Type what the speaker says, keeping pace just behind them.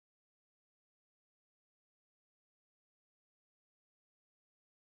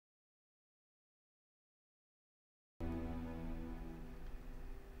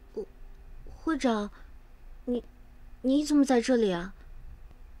会长，你怎么在这里啊？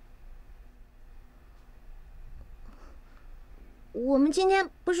我们今天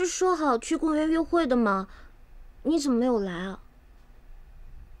不是说好去公园约会的吗？你怎么没有来啊？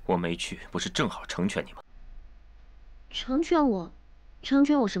我没去，不是正好成全你吗？成全我？成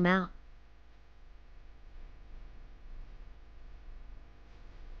全我什么呀？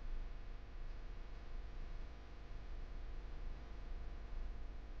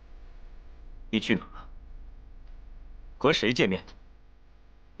你去哪儿？和谁见面？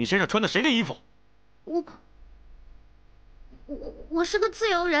你身上穿的谁的衣服？我是个自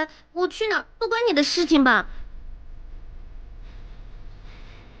由人，我去哪儿不关你的事情吧？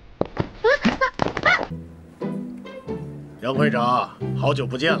杨会长，好久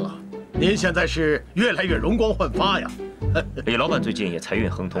不见了，您现在是越来越容光焕发呀。李老板最近也财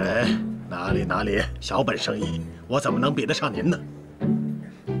运亨通了。哎，哪里，小本生意，我怎么能比得上您呢？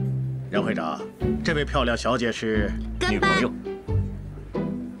杨会长，这位漂亮小姐是女朋友。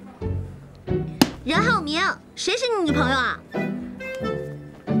任浩明，谁是你女朋友啊？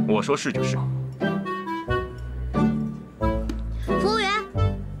我说是就是。服务员，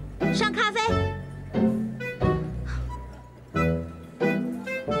上咖啡。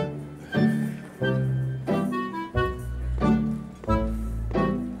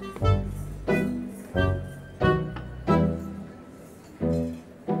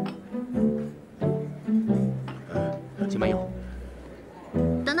请慢用。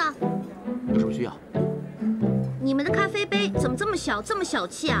等等，有什么需要？你们的咖啡杯怎么这么小，这么小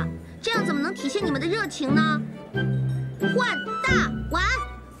气啊？这样怎么能体现你们的热情呢？换大碗。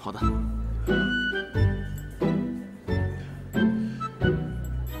好的。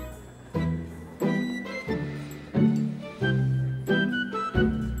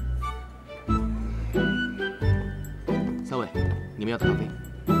三位，你们要的咖啡。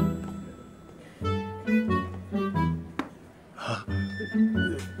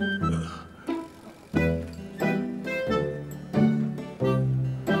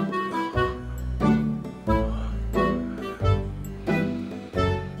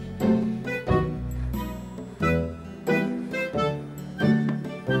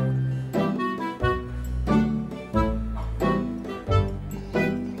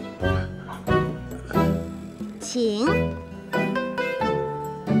请。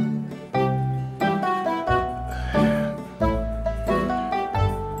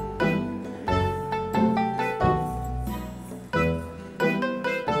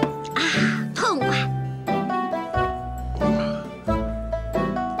痛快！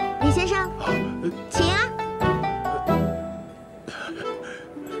李先生，请啊。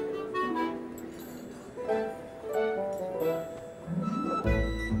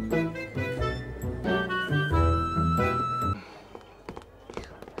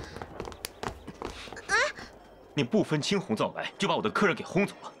你不分青红皂白就把我的客人给轰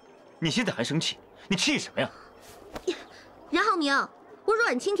走了，你现在还生气？你气什么呀？任浩明，我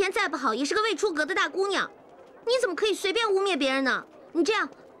阮青田再不好也是个未出阁的大姑娘，你怎么可以随便污蔑别人呢？你这样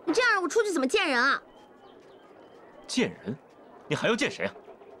让我出去怎么见人啊？见人？你还要见谁啊？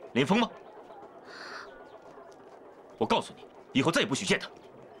林峰吗？我告诉你，以后再也不许见他。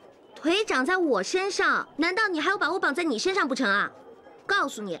腿长在我身上，难道你还要把我绑在你身上不成啊？告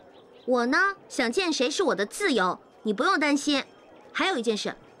诉你，我呢想见谁是我的自由，你不用担心。还有一件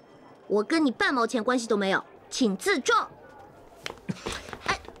事，我跟你半毛钱关系都没有，请自重。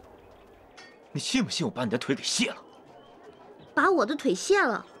哎，你信不信我把你的腿给卸了？把我的腿卸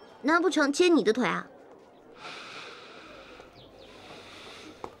了，难不成接你的腿啊？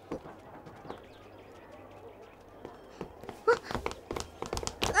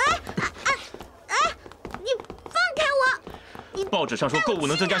你放开我！你报纸上说购物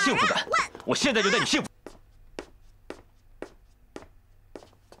能增加幸福感，我现在就带你幸福。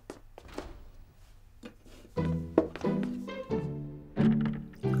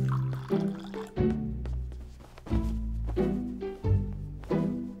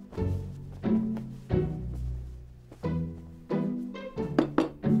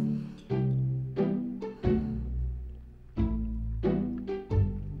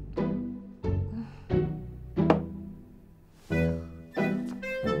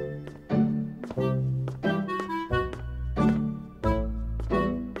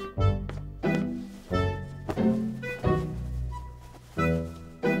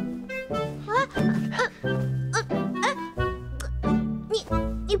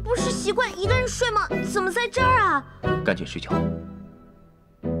你不是习惯一个人睡吗？怎么在这儿啊？赶紧睡觉。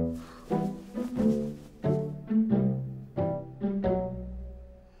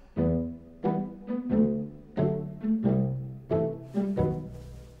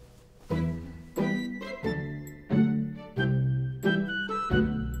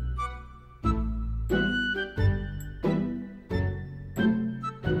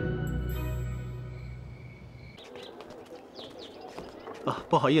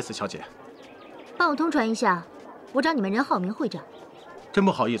不好意思，小姐。帮我通传一下，我找你们任浩明会长。真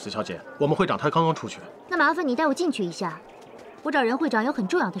不好意思，小姐，我们会长他刚刚出去。那麻烦你带我进去一下，我找任会长有很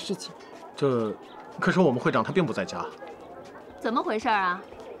重要的事情。可是我们会长他并不在家。怎么回事啊？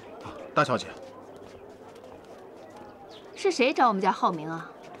大小姐，是谁找我们家浩明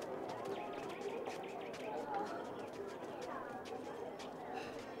啊？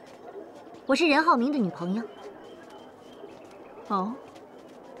我是任浩明的女朋友。哦。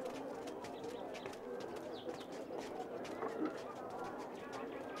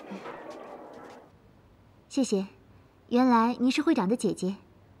谢谢。原来您是会长的姐姐，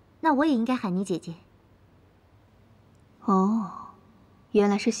那我也应该喊你姐姐。哦，原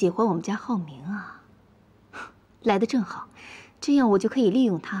来是喜欢我们家浩明啊，来得正好，这样我就可以利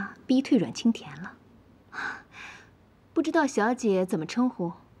用他逼退阮清田了。不知道小姐怎么称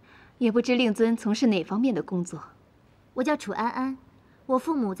呼，也不知令尊从事哪方面的工作。我叫楚安安，我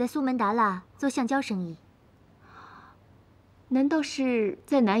父母在苏门答腊做橡胶生意。难道是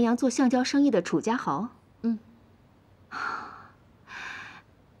在南洋做橡胶生意的楚家豪？嗯。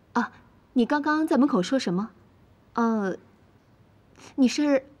啊，你刚刚在门口说什么？你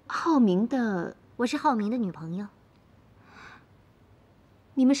是浩明的？我是浩明的女朋友。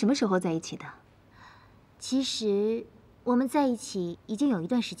你们什么时候在一起的？其实我们在一起已经有一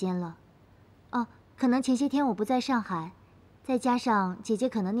段时间了。哦，可能前些天我不在上海，再加上姐姐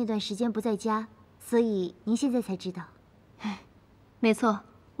可能那段时间不在家，所以您现在才知道。没错，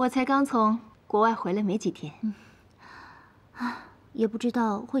我才刚从国外回来没几天。也不知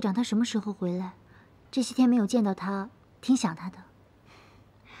道会长他什么时候回来，这些天没有见到他，挺想他的。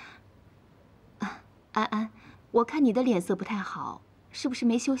安安，我看你的脸色不太好，是不是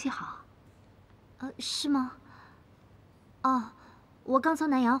没休息好？是吗？哦，我刚从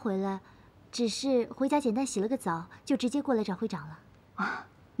南洋回来，只是回家简单洗了个澡，就直接过来找会长了。啊，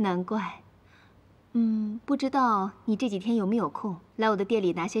难怪。不知道你这几天有没有空来我的店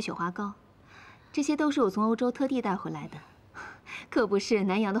里拿些雪花膏？这些都是我从欧洲特地带回来的，可不是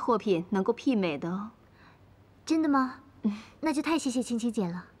南洋的货品能够媲美的哦。真的吗？那就太谢谢青青姐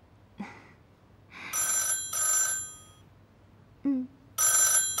了。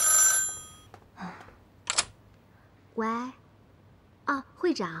喂，哦，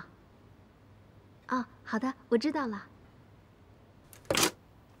会长。哦，好的，我知道了。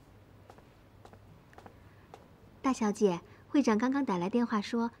大小姐，会长刚刚打来电话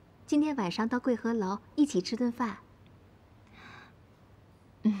说，今天晚上到桂河楼一起吃顿饭。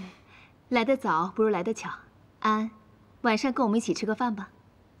来得早不如来得巧。安，晚上跟我们一起吃个饭吧。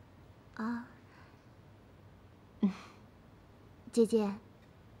姐姐，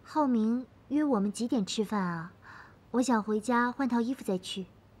浩明约我们几点吃饭啊？我想回家换套衣服再去。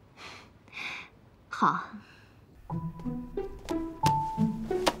好。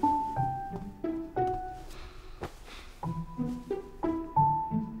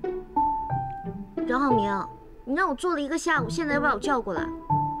任浩明，你让我坐了一个下午，现在又把我叫过来，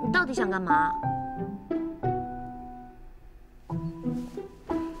你到底想干嘛？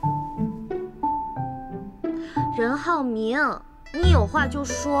任浩明，你有话就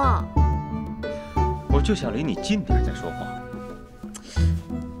说。我就想离你近点再说话。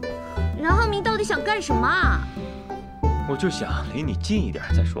任浩明到底想干什么啊？我就想离你近一点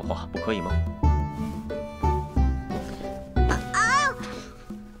再说话，不可以吗？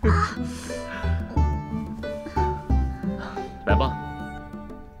来吧。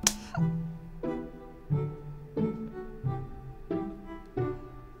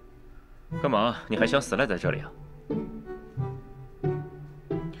干嘛？你还想死赖在这里啊？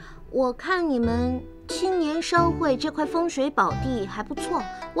我看你们青年商会这块风水宝地还不错，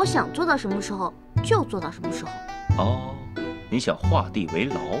我想做到什么时候就做到什么时候。哦，你想画地为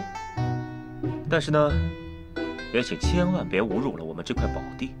牢，但是呢，也请千万别侮辱了我们这块宝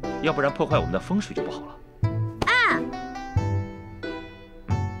地，要不然破坏我们的风水就不好了。哎，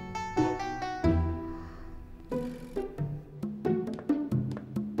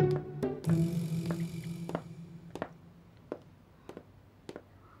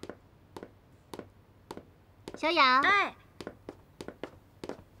小雅，哎，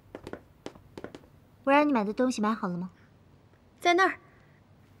我让你买的东西买好了吗？在那儿。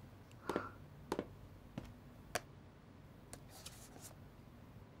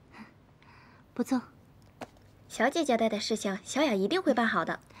不错。小姐交代的事情，小雅一定会办好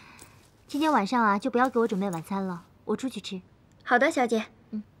的。今天晚上啊，就不要给我准备晚餐了，我出去吃。好的，小姐。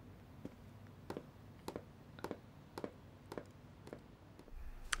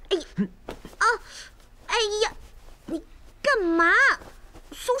哎呀，你干嘛？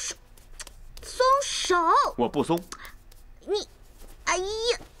松手！松手！我不松。你，哎呀！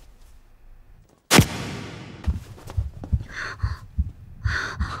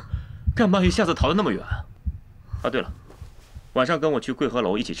干嘛一下子逃得那么远？啊，对了，晚上跟我去桂河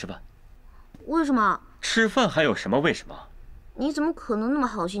楼一起吃饭。为什么？吃饭还有什么为什么？你怎么可能那么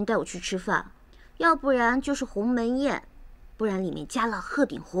好心带我去吃饭？要不然就是鸿门宴，不然里面加了鹤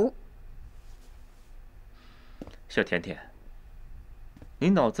顶红。小甜甜，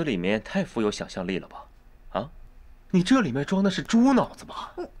你脑子里面太富有想象力了吧？啊，你这里面装的是猪脑子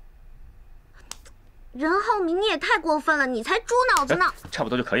吧？任浩明，你也太过分了，你才猪脑子呢！差不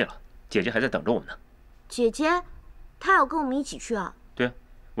多就可以了，姐姐还在等着我们呢。姐姐，她要跟我们一起去啊？对啊，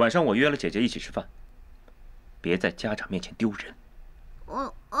晚上我约了姐姐一起吃饭，别在家长面前丢人。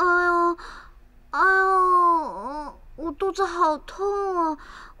我肚子好痛啊！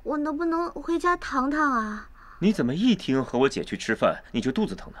我能不能回家躺躺啊？你怎么一听和我姐去吃饭你就肚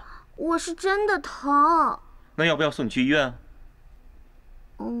子疼呢？我是真的疼。那要不要送你去医院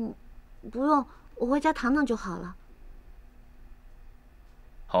啊？不用，我回家躺躺就好了。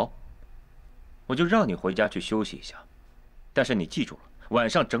好，我就让你回家去休息一下，但是你记住了，晚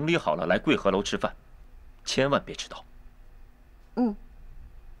上整理好了来桂河楼吃饭，千万别迟到。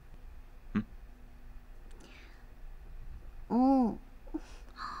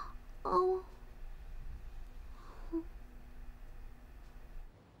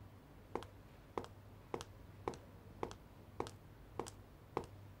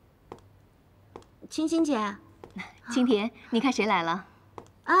青青姐，青田，你看谁来了？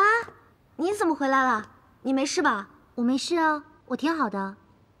啊，你怎么回来了？你没事吧？我没事啊，我挺好的。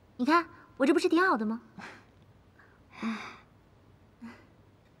你看，我这不是挺好的吗？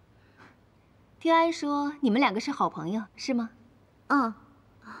听安说你们两个是好朋友，是吗？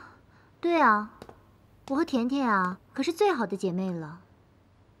对啊，我和甜甜啊可是最好的姐妹了。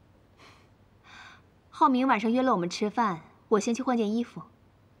浩明晚上约了我们吃饭，我先去换件衣服。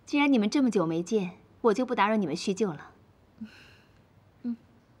既然你们这么久没见，我就不打扰你们叙旧了。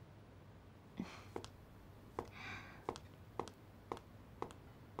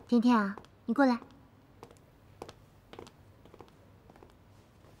甜甜啊，你过来。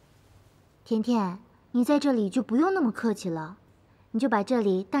甜甜，你在这里就不用那么客气了，你就把这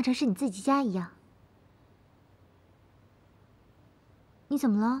里当成是你自己家一样。你怎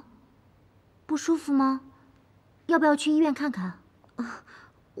么了？不舒服吗？要不要去医院看看？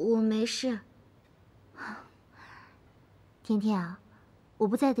我没事。甜甜啊，我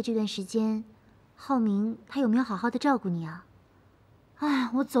不在的这段时间，浩明他有没有好好的照顾你啊？哎，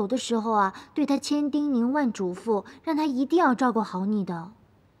我走的时候啊，对他千叮咛万嘱咐，让他一定要照顾好你的。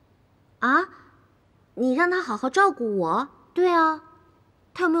啊？你让他好好照顾我？对啊，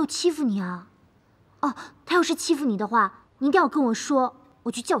他有没有欺负你啊？哦，他要是欺负你的话，你一定要跟我说，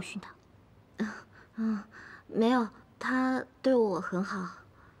我去教训他。没有，他对我很好。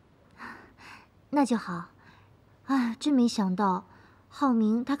那就好。哎，真没想到，浩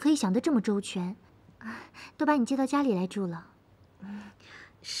明他可以想得这么周全，都把你接到家里来住了。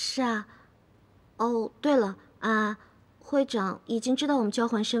是啊。哦，对了啊，会长已经知道我们交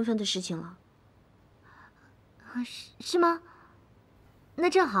换身份的事情了。是吗？那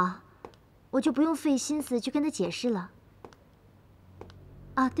正好，我就不用费心思去跟他解释了。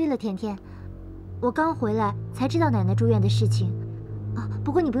啊，对了，甜甜，我刚回来才知道奶奶住院的事情。啊，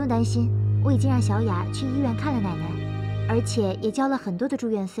不过你不用担心，我已经让小雅去医院看了奶奶，而且也交了很多的住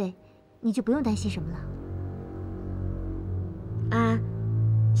院费，你就不用担心什么了。啊，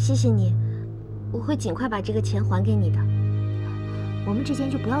谢谢你，我会尽快把这个钱还给你的。我们之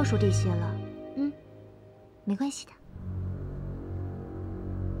间就不要说这些了，没关系的。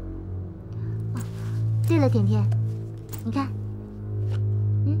哦，对了，甜甜，你看，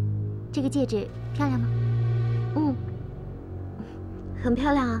这个戒指漂亮吗？很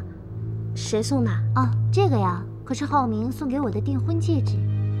漂亮啊。谁送的？哦，这个呀，可是浩明送给我的订婚戒指。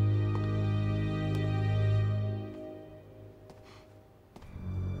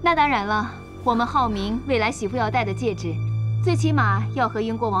那当然了，我们浩明未来媳妇要戴的戒指，最起码要和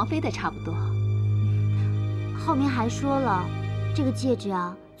英国王妃的差不多。浩明还说了，这个戒指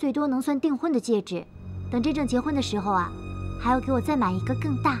啊，最多能算订婚的戒指，等真正结婚的时候啊，还要给我再买一个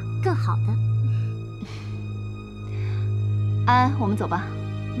更大、更好的。安，我们走吧。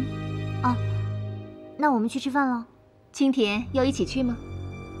哦，那我们去吃饭喽。青田要一起去吗？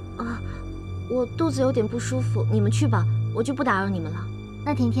啊，我肚子有点不舒服，你们去吧，我就不打扰你们了。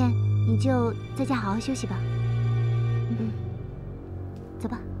那甜甜，你就在家好好休息吧。走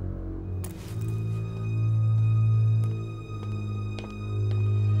吧。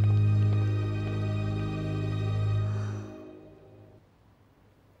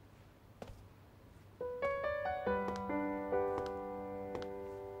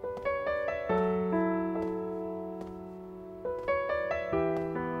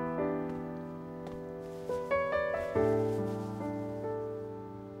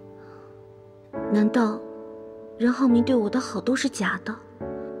难道任浩明对我的好都是假的？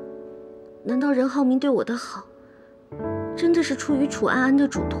难道任浩明对我的好真的是出于楚安安的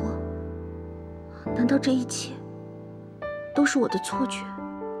嘱托？难道这一切都是我的错觉？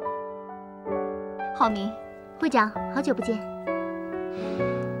浩明，会长，好久不见。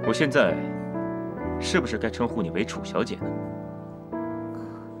我现在是不是该称呼你为楚小姐呢？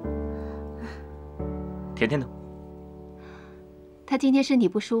甜甜呢？她今天身体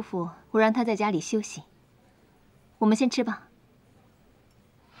不舒服，我让她在家里休息。我们先吃吧。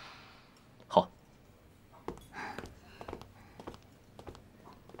好。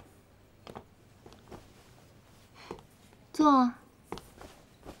坐。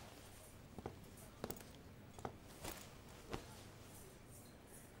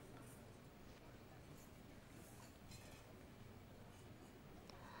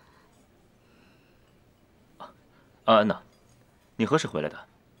安安呐，你何时回来的？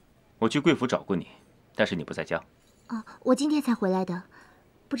我去贵府找过你，但是你不在家。啊，我今天才回来的，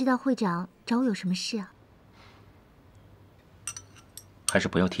不知道会长找我有什么事啊？还是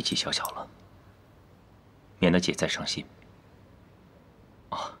不要提起小小了，免得姐再伤心。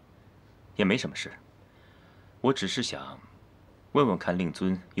啊，也没什么事，我只是想问问看令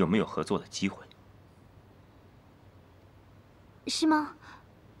尊有没有合作的机会。是吗？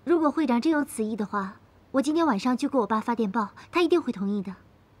如果会长真有此意的话，我今天晚上就给我爸发电报，他一定会同意的。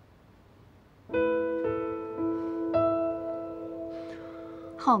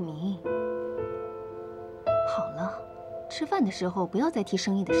浩明，好了，吃饭的时候不要再提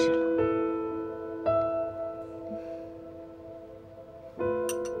生意的事了。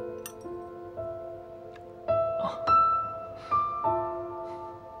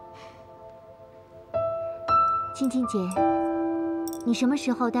青青姐，你什么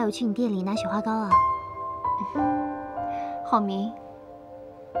时候带我去你店里拿雪花膏啊？浩明，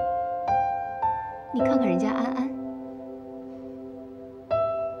你看看人家安安。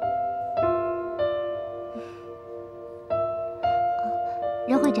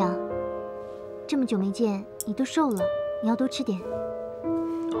任会长，这么久没见，你都瘦了，你要多吃点。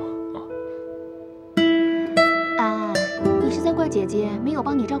安安，你是在怪姐姐没有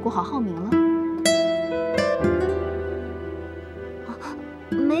帮你照顾好浩明了？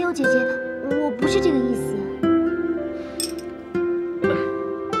没有，姐姐，我不是这个意思。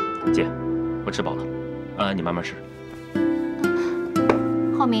姐，我吃饱了，安安你慢慢吃。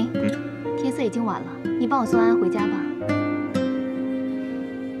浩明，天色已经晚了，你帮我送安安回家吧。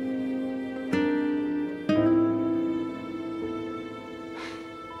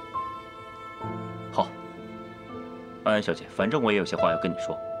好，安安小姐，反正我也有些话要跟你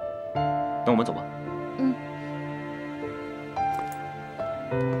说，那我们走吧。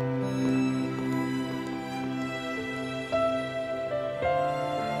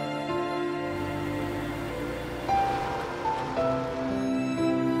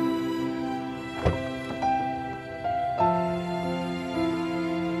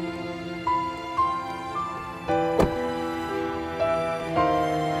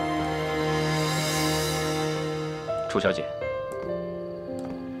楚小姐，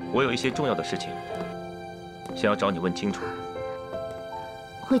我有一些重要的事情想要找你问清楚。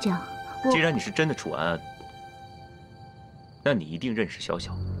会长，既然你是真的楚安安，那你一定认识小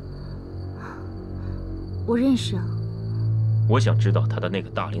小。我认识啊。我想知道她的那个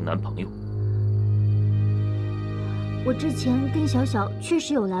大龄男朋友。我之前跟小小确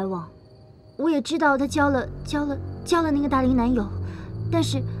实有来往，我也知道她交了那个大龄男友，但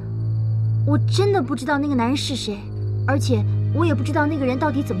是我真的不知道那个男人是谁。而且我也不知道那个人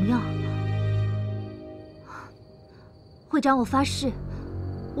到底怎么样。会长，我发誓，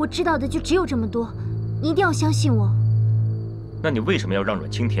我知道的就只有这么多，你一定要相信我。那你为什么要让阮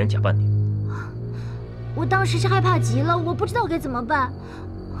清田假扮你？我当时是害怕极了，我不知道该怎么办。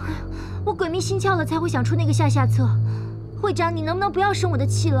我鬼迷心窍了才会想出那个下策。会长，你能不能不要生我的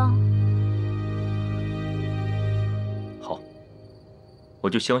气了？好，我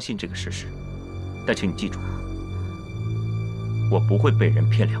就相信这个事实。但请你记住，我不会被人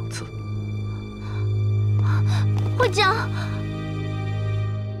骗2次。会长，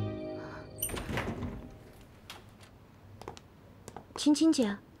青青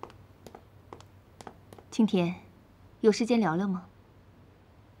姐，青田，有时间聊聊吗？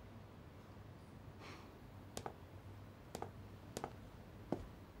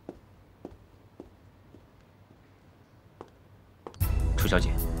楚小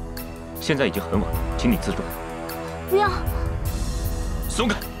姐，现在已经很晚了，请你自重。不要！松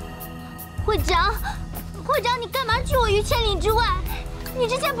开！会长，会长，你干嘛拒我于千里之外？你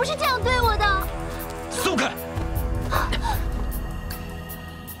之前不是这样对我的。松开！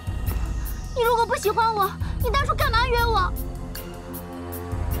你如果不喜欢我，你当初干嘛约我？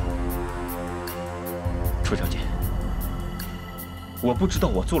楚小姐，我不知道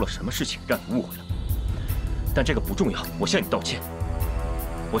我做了什么事情让你误会了，但这个不重要。我向你道歉。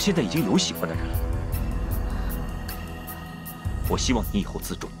我现在已经有喜欢的人了，我希望你以后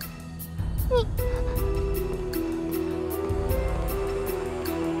自重。你，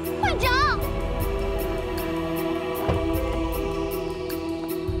会长。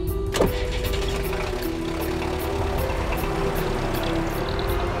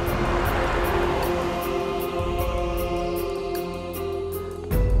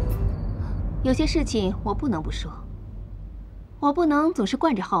 有些事情我不能不说，我不能总是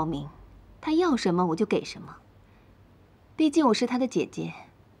惯着浩明，他要什么我就给什么。毕竟我是他的姐姐，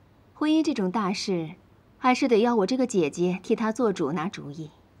婚姻这种大事，还是得要我这个姐姐替他做主拿主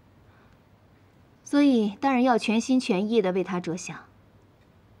意。所以当然要全心全意地为他着想。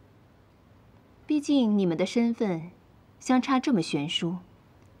毕竟你们的身份相差这么悬殊，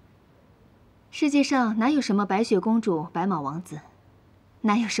世界上哪有什么白雪公主、白马王子，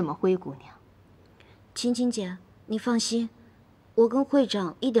哪有什么灰姑娘？ 青青姐，你放心，我跟会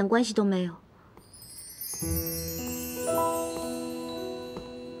长一点关系都没有。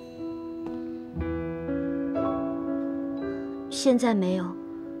现在没有，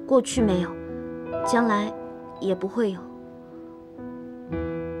过去没有，将来也不会有。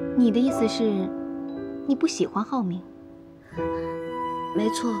你的意思是，你不喜欢浩明？没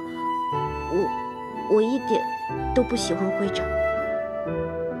错，我一点都不喜欢会长。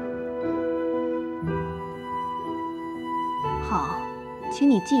 好，请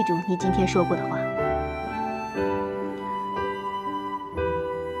你记住你今天说过的话。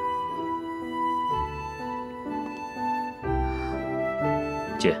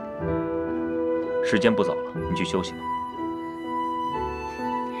姐，时间不早了，你去休息吧。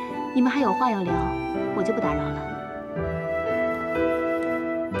你们还有话要聊，我就不打扰了。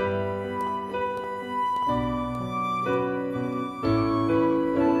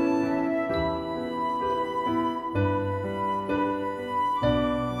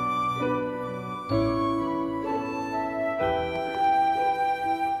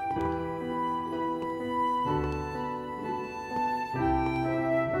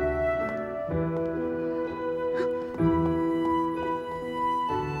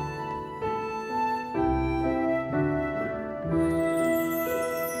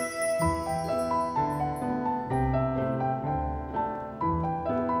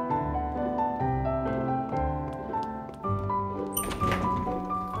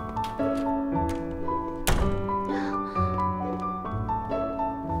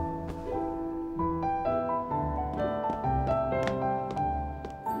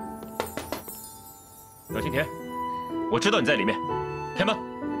 小青田，我知道你在里面，开门！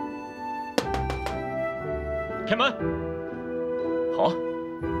开门！好，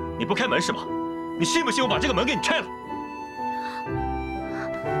你不开门是吗？你信不信我把这个门给你拆了？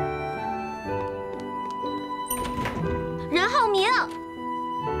任浩明，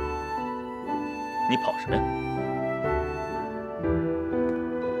你跑什么呀？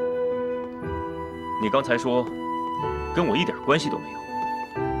你刚才说跟我一点关系都没有，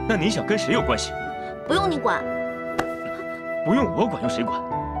那你想跟谁有关系？ 不用你管，不用我管，用谁管？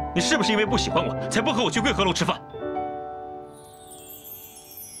你是不是因为不喜欢我，才不和我去桂河楼吃饭？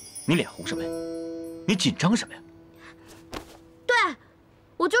你脸红什么呀？你紧张什么呀？对，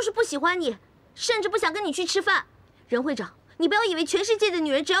我就是不喜欢你，甚至不想跟你去吃饭。任会长，你不要以为全世界的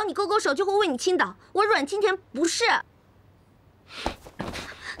女人只要你勾勾手就会为你倾倒，我阮青田不是。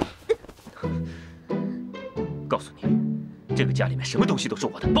告诉你，这个家里面什么东西都是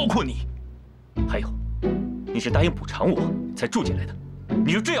我的，包括你。 还有，你是答应补偿我才住进来的，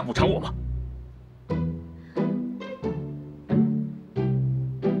你就这样补偿我吗？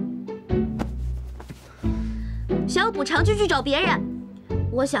想要补偿就去找别人。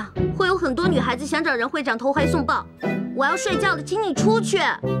我想会有很多女孩子想找任会长投怀送抱。我要睡觉了，请你出去。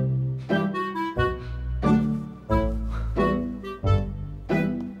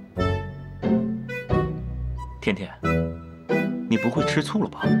甜甜，你不会吃醋了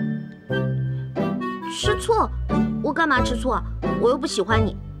吧？ 吃醋？我干嘛吃醋啊？我又不喜欢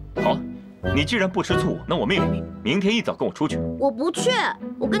你。好，你既然不吃醋，那我命令你，明天一早跟我出去。我不去，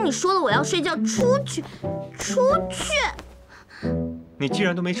我跟你说了，我要睡觉，出去，出去。你既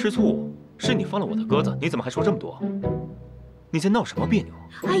然都没吃醋，是你放了我的鸽子，你怎么还说这么多？你在闹什么别扭？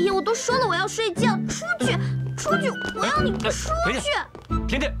哎呀，我都说了我要睡觉，出去，出去，我要你出去。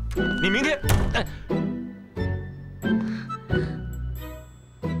甜甜，你明天，哎。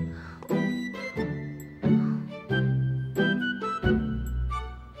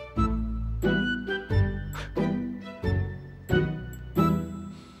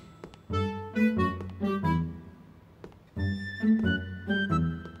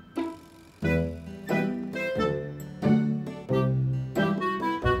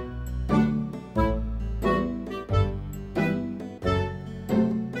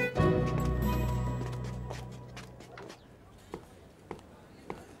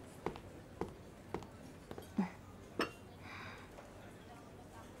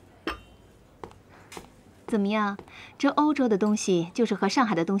怎么样？这欧洲的东西就是和上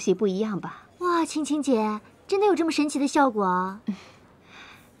海的东西不一样吧？哇，青青姐，真的有这么神奇的效果啊！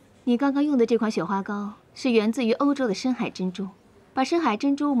你刚刚用的这款雪花膏是源自于欧洲的深海珍珠，把深海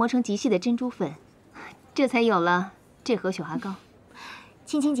珍珠磨成极细的珍珠粉，这才有了这盒雪花膏。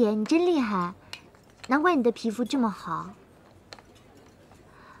青青姐，你真厉害，难怪你的皮肤这么好。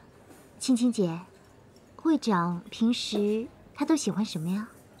青青姐，会长平时他都喜欢什么呀？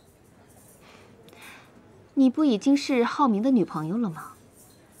你不已经是浩明的女朋友了吗？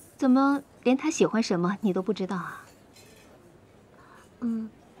怎么连他喜欢什么你都不知道啊？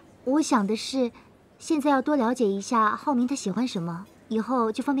我想的是，现在要多了解一下浩明他喜欢什么，以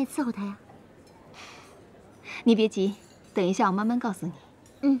后就方便伺候他呀。你别急，等一下我慢慢告诉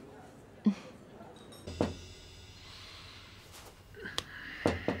你。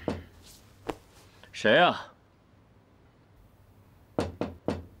谁啊？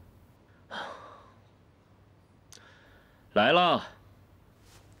来了。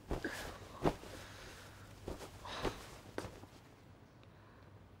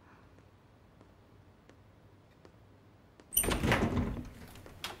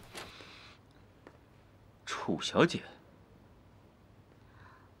楚小姐。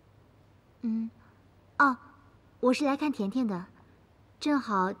哦，我是来看甜甜的，正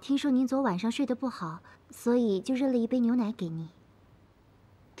好听说您昨晚上睡得不好，所以就热了一杯牛奶给你。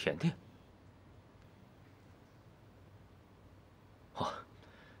甜甜。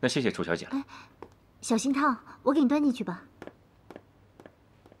那谢谢楚小姐了。小心烫，我给你端进去吧。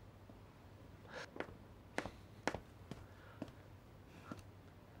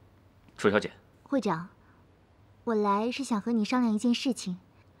楚小姐。会长，我来是想和你商量一件事情。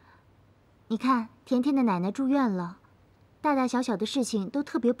你看，甜甜的奶奶住院了，大大小小的事情都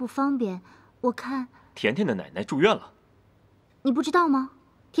特别不方便。我看甜甜的奶奶住院了，你不知道吗？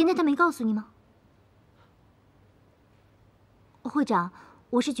甜甜她没告诉你吗？会长，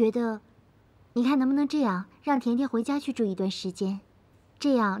我是觉得，你看能不能这样，让甜甜回家去住一段时间，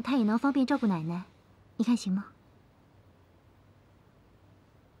这样她也能方便照顾奶奶，你看行吗？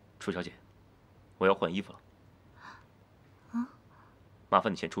楚小姐，我要换衣服了。麻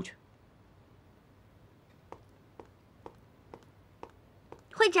烦你先出去。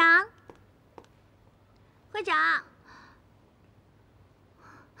会长，会长，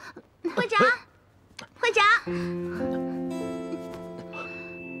会长，会长。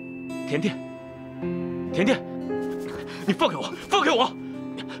甜甜，甜甜，你放开我，放开我！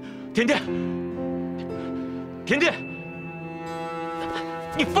甜甜，甜甜，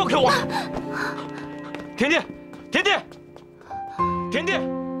你放开我！甜甜，甜甜，甜甜。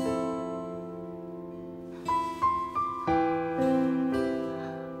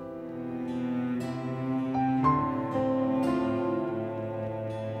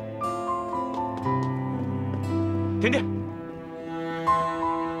甜甜，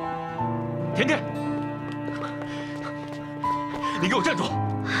甜甜，你给我站住！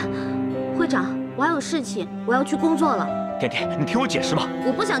会长，我还有事情，我要去工作了。甜甜，你听我解释嘛！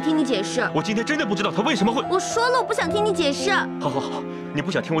我不想听你解释。我今天真的不知道他为什么会……我说了，我不想听你解释。好，好，好，你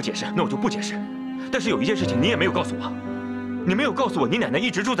不想听我解释，那我就不解释。但是有一件事情你也没有告诉我，你没有告诉我你奶奶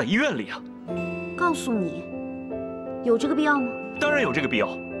一直住在医院里啊。告诉你，有这个必要吗？当然有这个必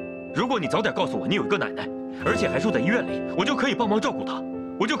要。如果你早点告诉我你有一个奶奶，而且还住在医院里，我就可以帮忙照顾她，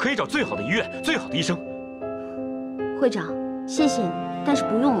我就可以找最好的医院、最好的医生。会长，谢谢你，但是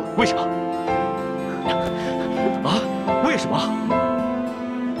不用了。为什么？啊？为什么？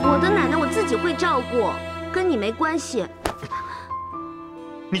我的奶奶我自己会照顾，跟你没关系。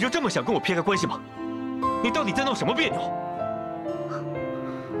你就这么想跟我撇开关系吗？你到底在闹什么别扭？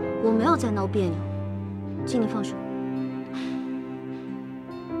我没有在闹别扭，请你放手。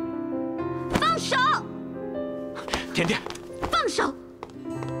放手！甜甜，放手！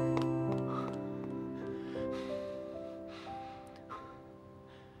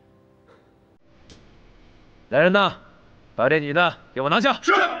来人呐，把这女的给我拿下！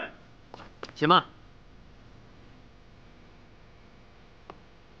是。且慢。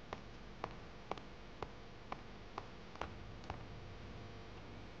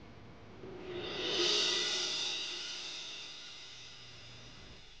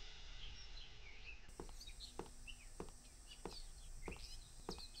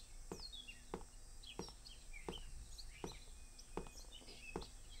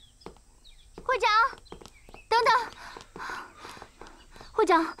会长，等等，会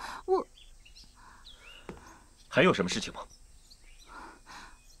长，我还有什么事情吗？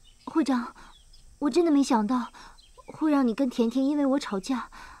会长，我真的没想到会让你跟甜甜因为我吵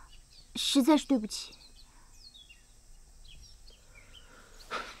架，实在是对不起。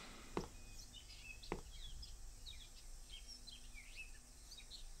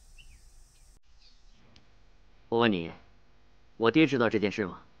我问你，我爹知道这件事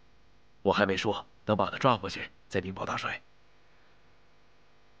吗？我还没说，等把他抓回去再禀报大帅。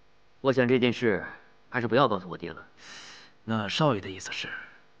我想这件事还是不要告诉我爹了。那少爷的意思是？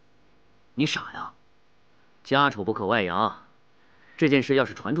你傻呀？家丑不可外扬，这件事要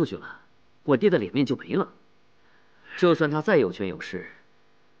是传出去了，我爹的脸面就没了。就算他再有权有势，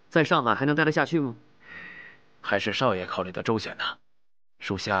在上海还能待得下去吗？还是少爷考虑的周全呢。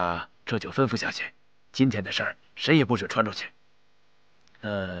属下这就吩咐下去，今天的事儿谁也不准传出去。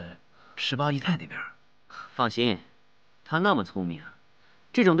18姨太那边，放心，他那么聪明，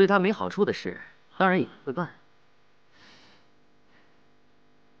这种对他没好处的事，当然也会办。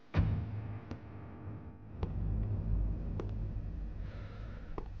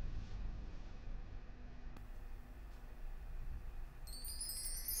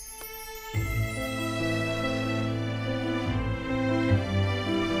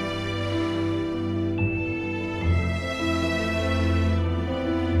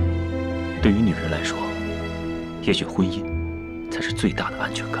对于女人来说，也许婚姻才是最大的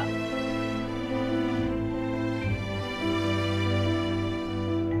安全感。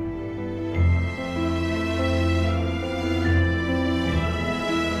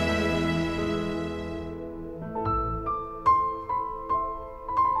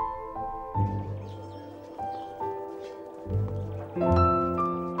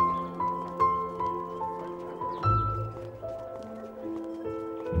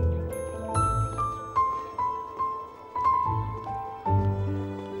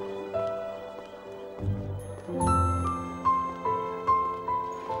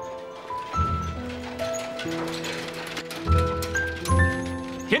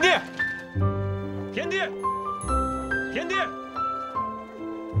田地，田地，田地，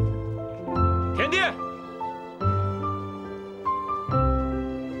田地，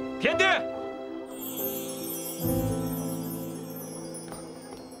田地。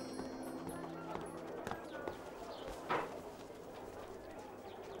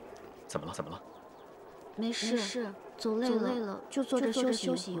怎么了？怎么了？没事，走累了就坐着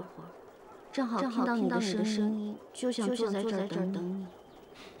休息一会儿。正好听到你的声音，就想坐在这儿等你。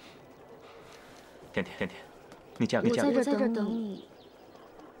甜甜，你嫁给我在这儿等你，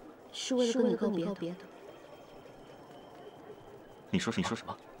是为了跟你告别的。你说什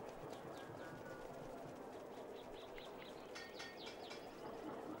么？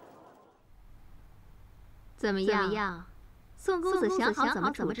怎么样？宋公子想好怎么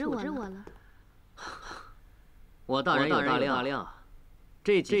处置我了？我大人有大量，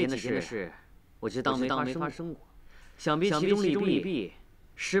这几天的事，我就当没发生过。想必其中利弊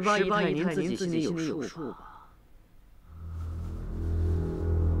，18姨太您自己心里有数吧？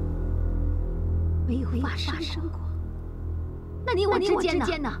没有发生过。那你我之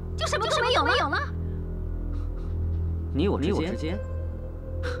间呢？就什么都没有了？你我之间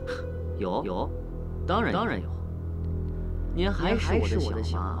有，当然有。您还是我的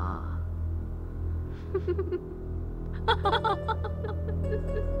小妈。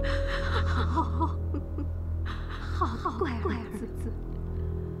好，乖儿子。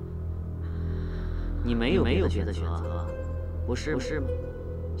你没有别的选择，不是吗？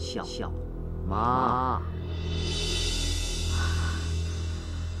小妈。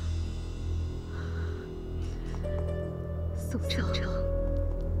宋城，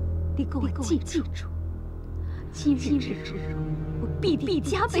你给我记住，今日我必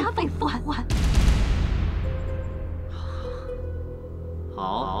加倍奉还。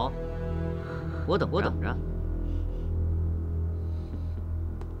好，我等着。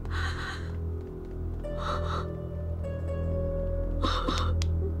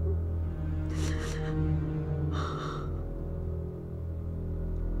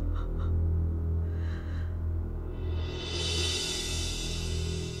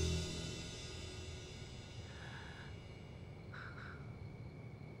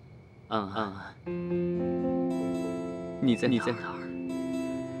安，你在哪儿？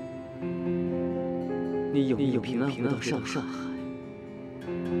你有没有平安回到上海？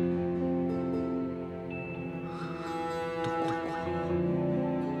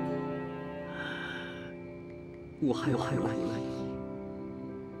都怪我害苦了你。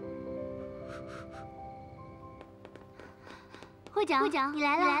会长，你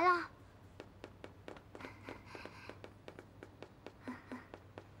来了。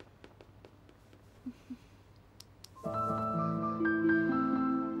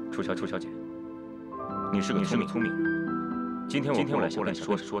楚小姐，你是个聪明人。今天我过来想跟你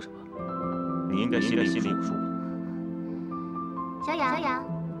说什么，你应该心里有数。小雅，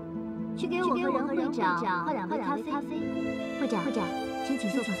去给我和任会长喝2杯咖啡。会长，请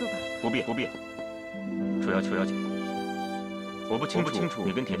坐吧。不必。楚小姐，我不清楚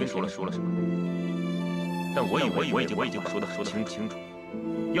你跟甜甜说了什么，但我以为我已经说得很清楚。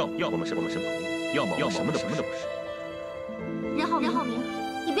要么我们是朋友，要么我们什么都不是。任浩明，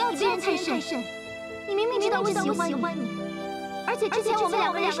你不要欺人太甚。你明明知道我喜欢你，而且之前我们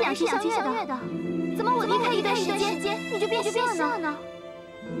两个人是两情相悦的，怎么我离开一段时间你就变心了呢？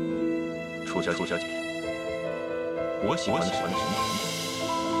楚小姐，我喜欢的是甜甜。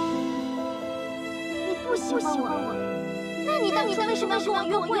你不喜欢我，那你当初为什么要跟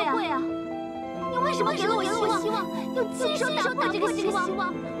我约会啊？你为什么给了我希望，又亲手打破这个希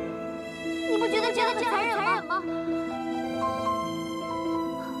望？你不觉得这样很残忍吗？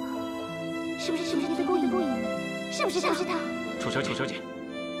是不是在勾引你？是不是他？楚小姐，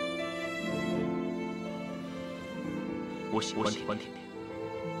我喜欢甜甜，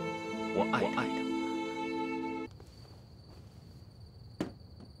我爱她。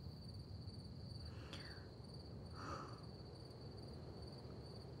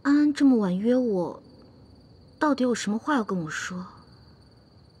安安这么晚约我，到底有什么话要跟我说？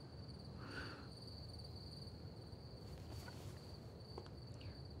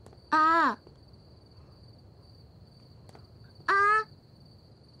安，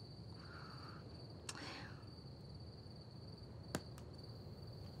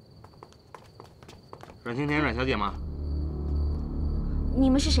阮晴天，阮小姐吗？你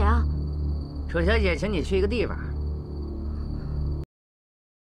们是谁啊？楚小姐，请你去一个地方。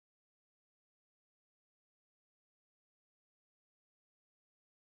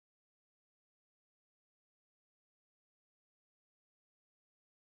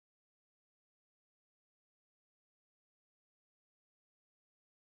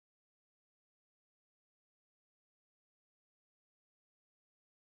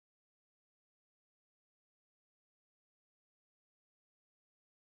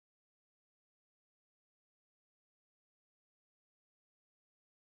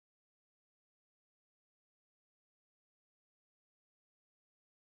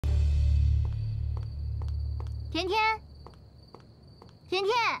甜甜，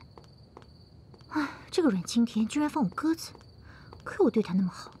哎，这个阮经天居然放我鸽子，亏我对他那么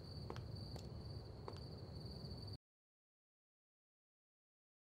好。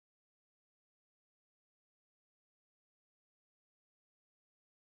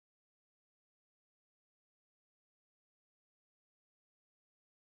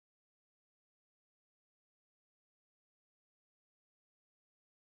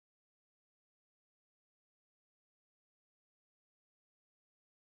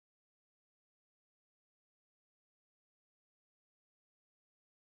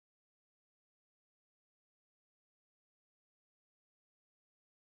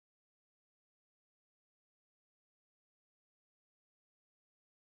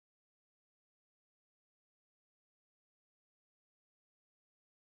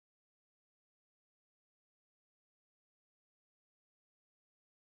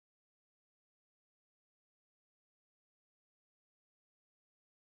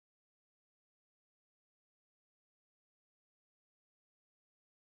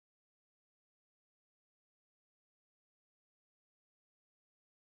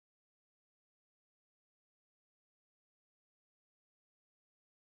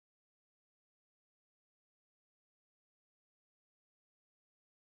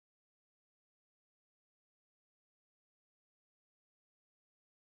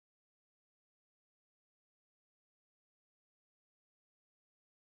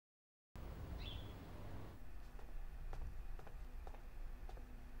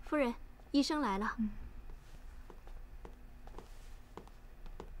夫人，医生来了。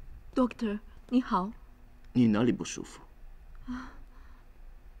Doctor， 你好。你哪里不舒服？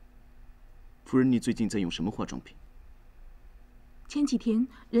夫人，你最近在用什么化妆品？前几天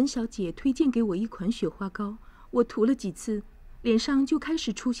任小姐推荐给我一款雪花膏，我涂了几次，脸上就开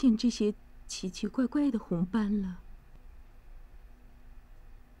始出现这些奇奇怪怪的红斑了。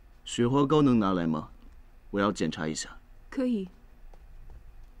雪花膏能拿来吗？我要检查一下。可以。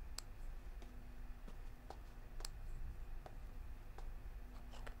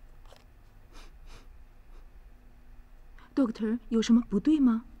Doctor， 有什么不对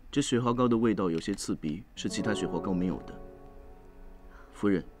吗？这雪花膏的味道有些刺鼻，是其他雪花膏没有的。夫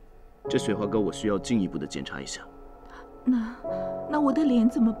人，这雪花膏我需要进一步的检查一下。那我的脸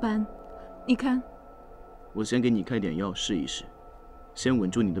怎么办？你看，我先给你开点药试一试，先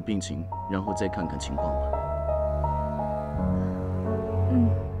稳住你的病情，然后再看看情况吧。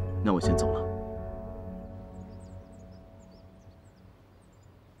那我先走了。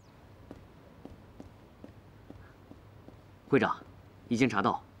会长，已经查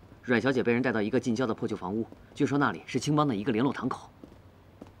到，阮小姐被人带到一个近郊的破旧房屋，据说那里是青帮的一个联络堂口。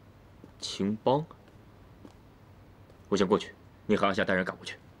青帮？我先过去，你和阿夏带人赶过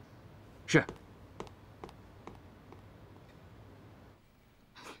去。是。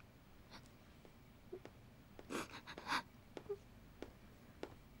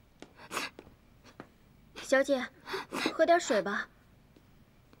小姐，喝点水吧。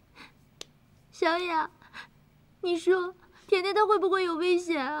小雅，你说甜甜她会不会有危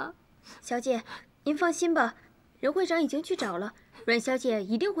险啊？小姐，您放心吧，任会长已经去找了，阮小姐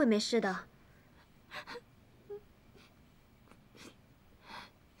一定会没事的。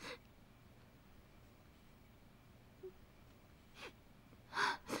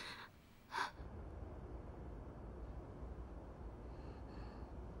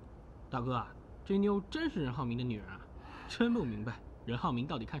大哥，这妞真是任浩明的女人啊！真不明白任浩明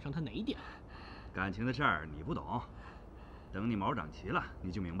到底看上她哪一点了。感情的事儿你不懂，等你毛长齐了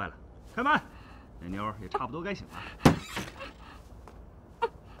你就明白了。开门，那妞也差不多该醒了。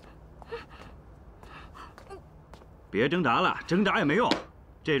别挣扎了，挣扎也没用。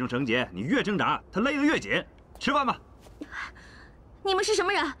这种绳结，你越挣扎，它勒得越紧。吃饭吧。你们是什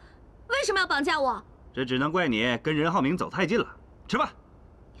么人？为什么要绑架我？这只能怪你跟任浩明走太近了。吃饭。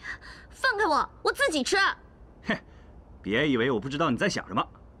放开我，我自己吃。嘿，别以为我不知道你在想什么。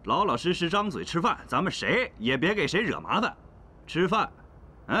老老实实张嘴吃饭，咱们谁也别给谁惹麻烦。吃饭，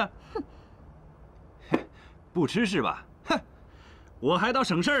嗯？不吃是吧？哼，我还当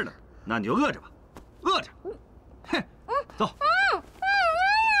省事呢。那你就饿着吧，饿着。哼，走。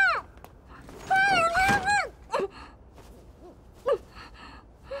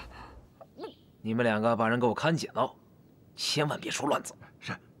你们两个把人给我看紧了，千万别出乱子。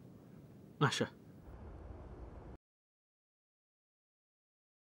是，那是。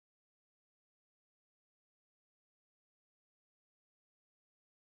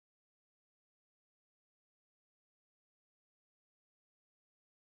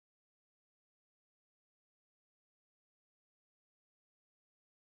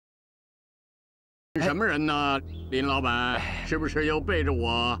什么人呢，林老板？是不是又背着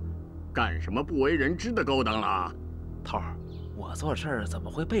我干什么不为人知的勾当了？头儿，我做事儿怎么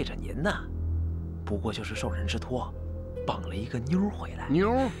会背着您呢？不过就是受人之托，绑了一个妞回来。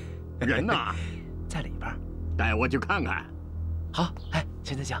妞？人呢？在里边。带我去看看。好，哎，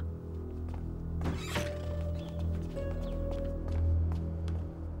行。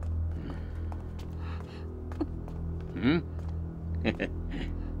嗯，嘿嘿。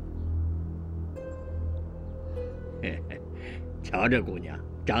瞧这姑娘，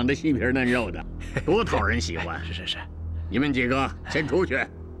长得细皮嫩肉的，多讨人喜欢。是。你们几个先出去。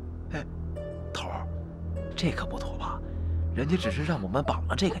哎，头儿，这可不妥吧？人家只是让我们绑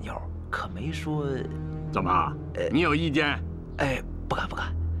了这个妞，可没说。怎么？你有意见？哎，不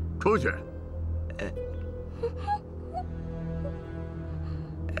敢。出去。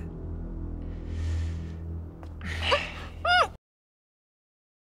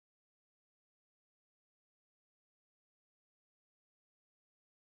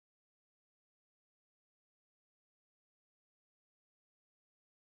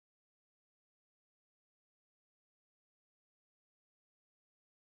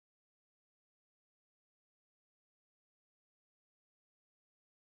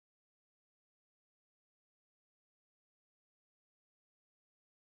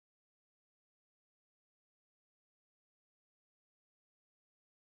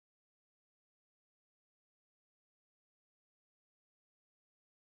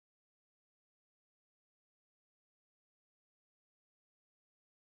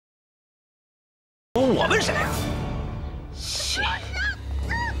我们谁呀？谢。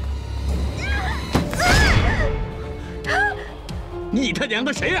你他娘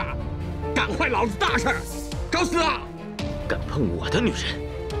的谁呀？敢坏老子大事儿，找死啊！敢碰我的女人，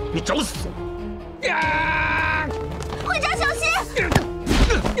你找死！会长小心！小心！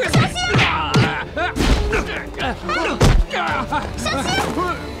小心！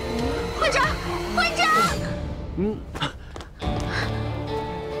会长！会长！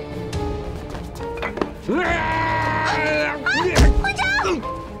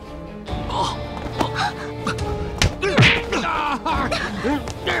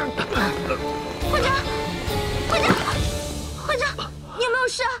会长，你有没有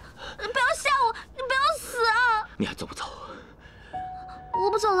事啊？不要吓我，你不要死啊！你还走不走？我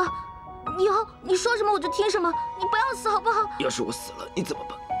不走了，以后你说什么我就听什么，你不要死好不好？要是我死了，你怎么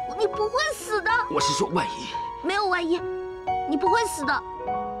办？你不会死的。我是说万一。没有万一，你不会死的。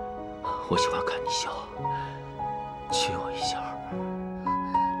我喜欢看你笑，亲我一下。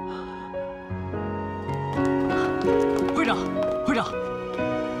会长，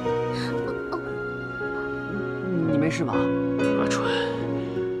事吧？阿春，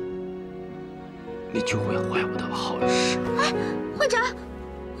你就会坏我的好事。哎，会长，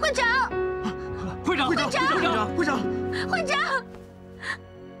会长，会长，会长，会长，会长，会长。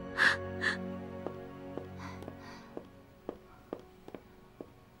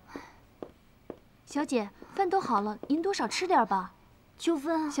小姐，饭都好了，您多少吃点吧。秋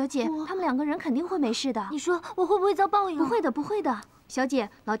芬，小姐，他们2个人肯定会没事的。你说我会不会遭报应？不会的，不会的。小姐，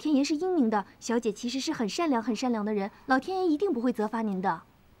老天爷是英明的，小姐其实是很善良、很善良的人，老天爷一定不会责罚您的。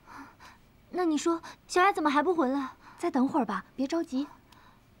那你说，小雅怎么还不回来？再等会儿吧，别着急。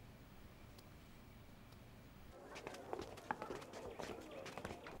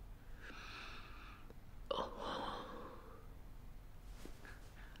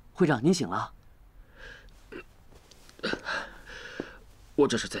会长，您醒了。我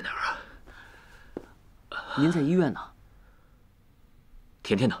这是在哪儿啊？您在医院呢。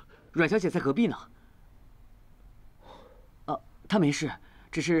甜甜呢？阮小姐在隔壁呢。她没事，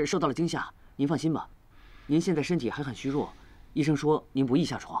只是受到了惊吓。您放心吧，您现在身体还很虚弱，医生说您不宜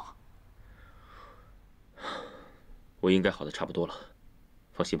下床。我应该好的差不多了，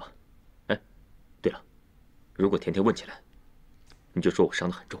放心吧。哎，对了，如果甜甜问起来，你就说我伤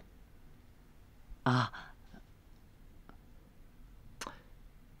得很重。啊，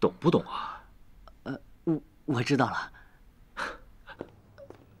懂不懂啊？我知道了。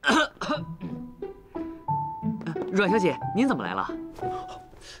阮小姐，您怎么来了？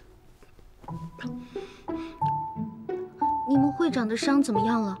你们会长的伤怎么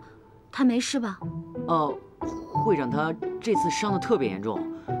样了？他没事吧？会长他这次伤得特别严重，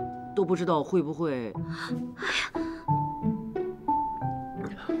都不知道会不会……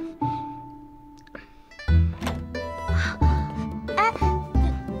哎，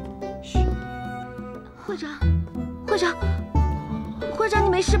会长，会长，会长，你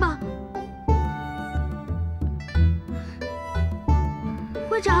没事吧？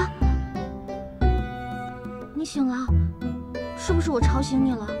会长，你醒了？是不是我吵醒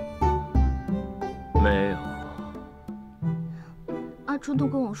你了？没有。阿春都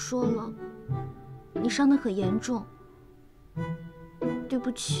跟我说了，你伤得很严重，对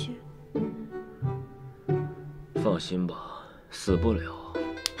不起。放心吧，死不了。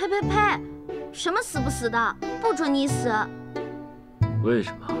呸呸呸！什么死不死的？不准你死！为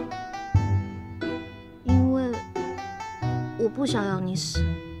什么？因为我不想要你死。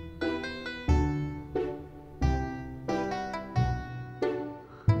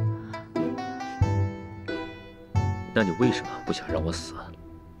那你为什么不想让我死？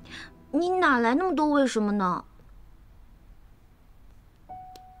你哪来那么多为什么呢？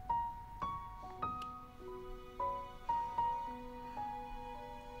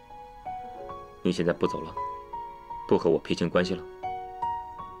你现在不走了，不和我撇清关系了？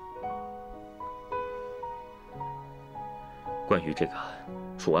关于这个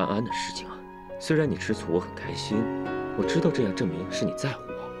楚安安的事情啊，虽然你吃醋，我很开心，我知道这样证明是你在乎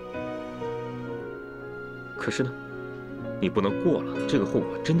我。可是呢，你不能过了，这个后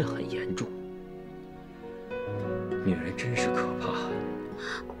果真的很严重。女人真是可怕。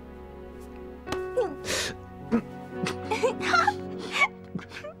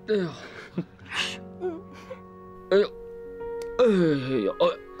哎呦！哎呦！哎呦！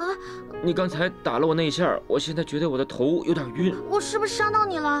你刚才打了我那一下，我现在觉得我的头有点晕。我是不是伤到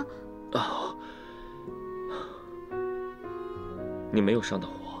你了？啊！你没有伤到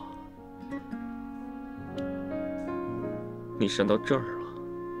我。你伤到这儿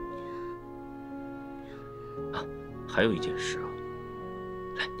了啊！还有一件事啊，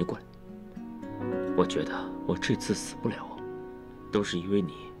来，你过来。我觉得我这次死不了，都是因为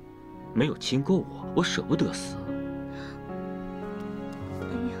你没有亲够我，我舍不得死。哎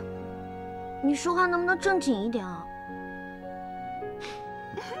呀，你说话能不能正经一点啊？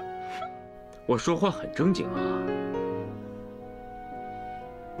我说话很正经啊。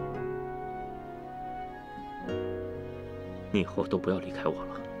你以后都不要离开我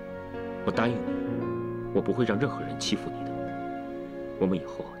了，我答应你，我不会让任何人欺负你的。我们以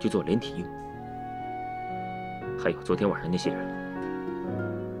后就做连体婴。还有昨天晚上那些人，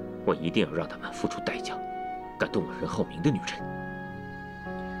我一定要让他们付出代价，感动了任浩明的女人。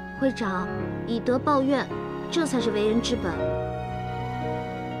会长，以德报怨，这才是为人之本。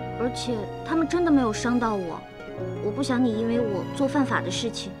而且他们真的没有伤到我，我不想你因为我做犯法的事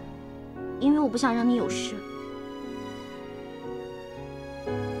情，因为我不想让你有事。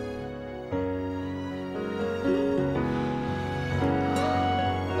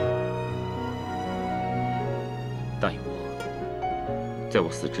答应我，在我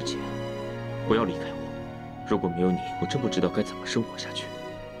死之前，不要离开我。如果没有你，我真不知道该怎么生活下去。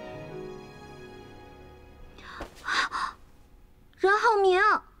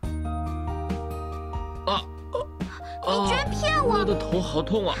我的头好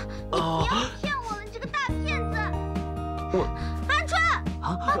痛啊！你不要骗我了，你这个大骗子！鹌鹑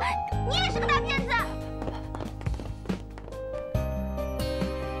啊，你也是个大骗子！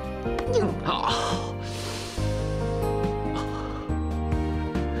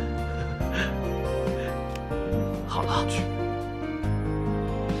好了，去。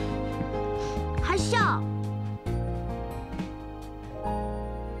还笑？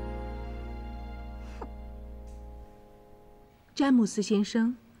詹姆斯先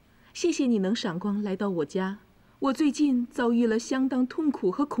生，谢谢你能赏光来到我家。我最近遭遇了相当痛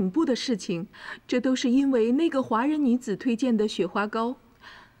苦和恐怖的事情，这都是因为那个华人女子推荐的雪花膏。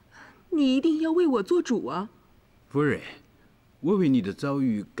你一定要为我做主啊！夫人，我为你的遭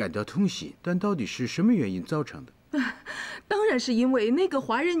遇感到痛心，但到底是什么原因造成的？当然是因为那个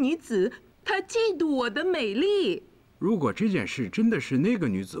华人女子，她嫉妒我的美丽。如果这件事真的是那个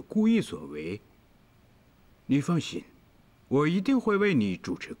女子故意所为，你放心，我一定会为你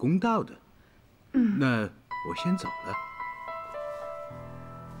主持公道的。那我先走了。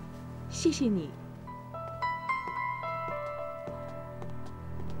谢谢你。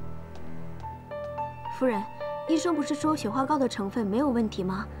夫人，医生不是说雪花膏的成分没有问题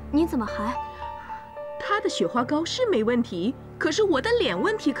吗？你怎么还……他的雪花膏是没问题，可是我的脸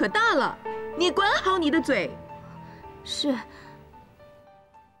问题可大了。你管好你的嘴。是。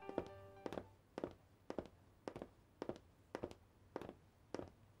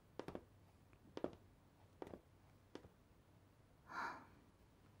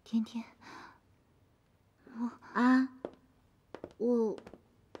甜甜，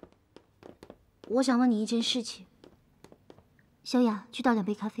我想问你一件事情。小雅，去倒2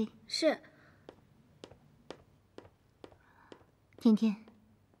杯咖啡。是。甜甜，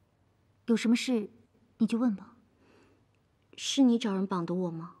有什么事你就问吧。是你找人绑的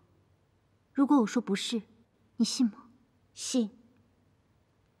我吗？如果我说不是，你信吗？信。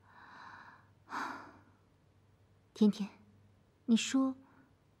甜甜，你说，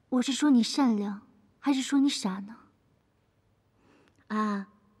我是说你善良，还是说你傻呢？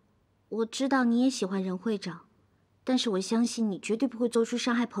我知道你也喜欢任会长，但是我相信你绝对不会做出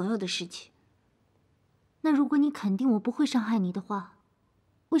伤害朋友的事情。那如果你肯定我不会伤害你的话，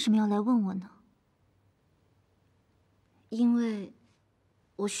为什么要来问我呢？因为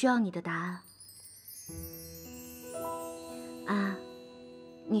我需要你的答案。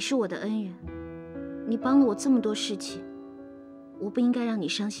你是我的恩人，你帮了我这么多事情，我不应该让你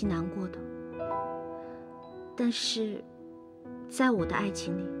伤心难过的。但是，在我的爱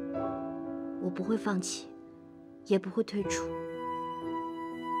情里，我不会放弃，也不会退出。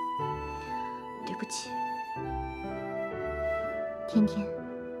对不起，甜甜，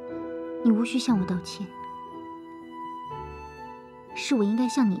你无需向我道歉，是我应该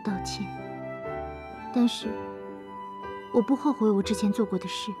向你道歉。但是，我不后悔我之前做过的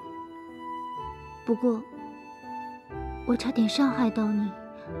事。不过，我差点伤害到你，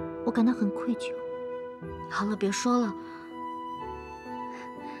我感到很愧疚。好了，别说了。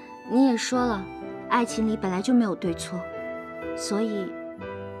你也说了，爱情里本来就没有对错，所以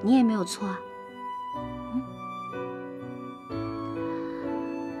你也没有错啊。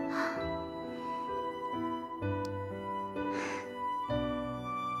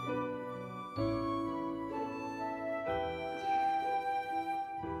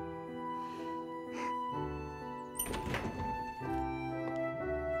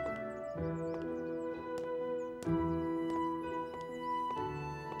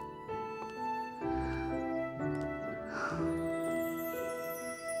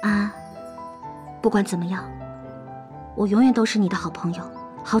不管怎么样，我永远都是你的好朋友、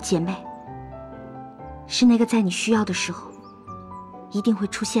好姐妹，是那个在你需要的时候一定会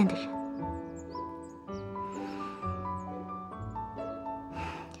出现的人。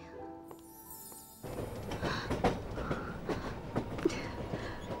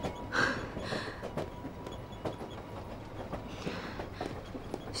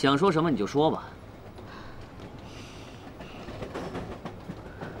想说什么你就说吧。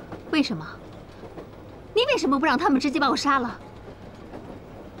为什么？你为什么不让他们直接把我杀了？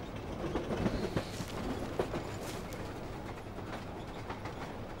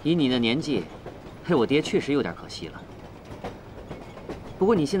以你的年纪，配我爹确实有点可惜了。不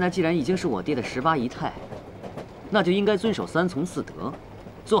过你现在既然已经是我爹的18姨太，那就应该遵守3从4德，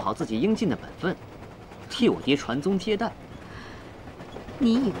做好自己应尽的本分，替我爹传宗接代。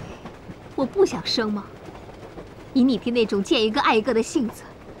你以为我不想生吗？以你爹那种见一个爱一个的性子，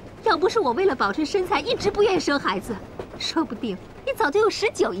要不是我为了保持身材一直不愿生孩子，说不定你早就有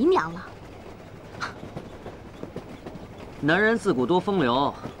19姨娘了。男人自古多风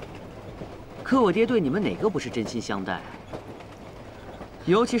流，可我爹对你们哪个不是真心相待？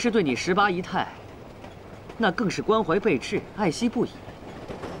尤其是对你18姨太，那更是关怀备至，爱惜不已。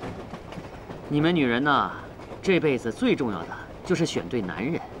你们女人呐，这辈子最重要的就是选对男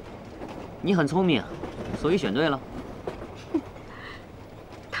人。你很聪明，所以选对了。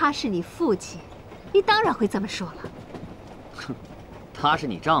他是你父亲，你当然会这么说了。哼，他是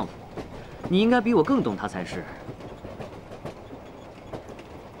你丈夫，你应该比我更懂他才是。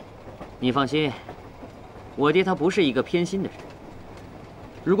你放心，我爹他不是一个偏心的人。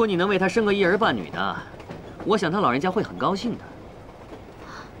如果你能为他生个一儿半女的，我想他老人家会很高兴的。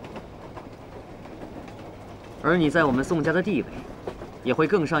而你在我们宋家的地位，也会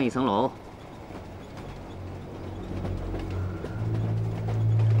更上一层楼。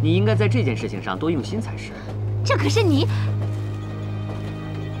你应该在这件事情上多用心才是。这可是你。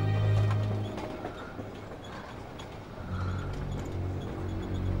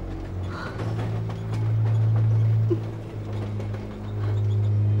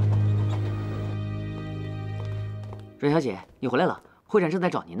阮小姐，你回来了，会长正在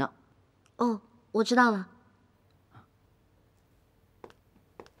找您呢。哦，我知道了。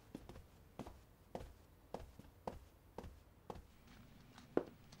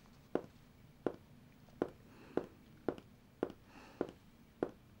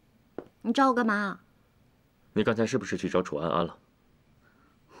你找我干嘛？你刚才是不是去找楚安安了？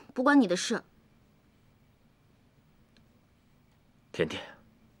不关你的事。甜甜，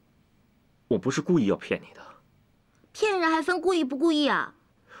我不是故意要骗你的。骗人还分故意不故意啊？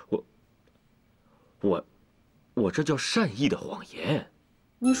我这叫善意的谎言。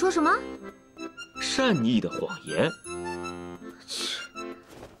你说什么？善意的谎言。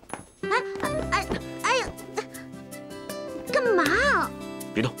哎呀！干嘛啊？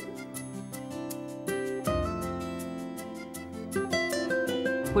别动。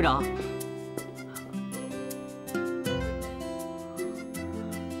会长。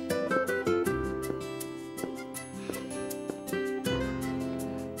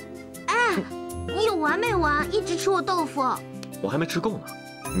你有完没完？一直吃我豆腐。我还没吃够呢，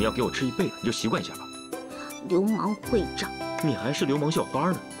你要给我吃一辈子，你就习惯一下吧。流氓会长，你还是流氓校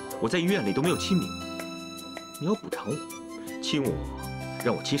花呢。我在医院里都没有亲名，你要补偿我，亲我，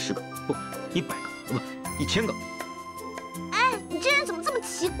让我亲10个，不，100个，不，1000个。哎，你这人怎么这么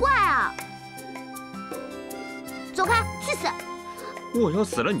奇怪啊？走开，去死！我要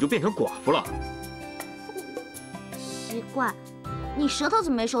死了，你就变成寡妇了。奇怪，你舌头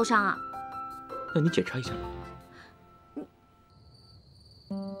怎么没受伤啊？那你检查一下。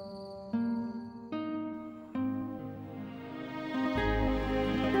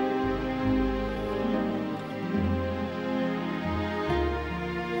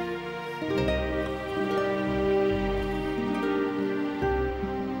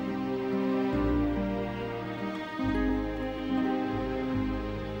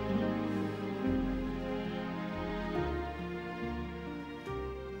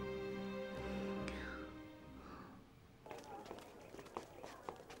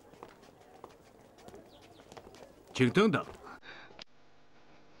请等等。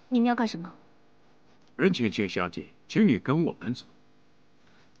你们要干什么？任青青小姐，请你跟我们走。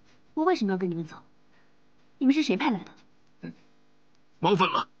我为什么要跟你们走？你们是谁派来的？冒犯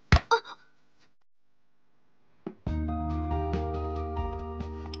了。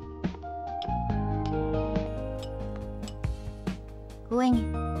我喂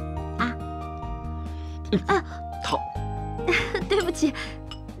你。啊。啊。烫。对不起，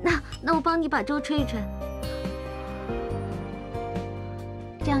那我帮你把粥吹一吹。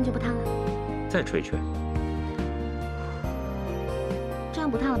这样就不烫了。再吹一吹。这样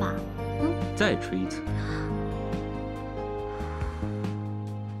不烫了吧？嗯。再吹一次。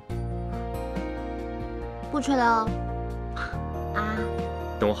不吹了哦。啊。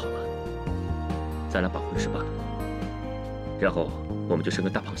等我好了，咱俩把婚事办了，然后我们就生个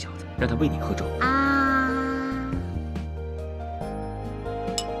大胖小子，让他喂你喝粥。啊。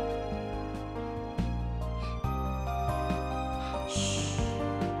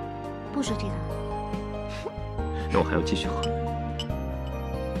不说这个了。那我还要继续喝。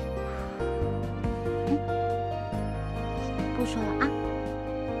不说了啊。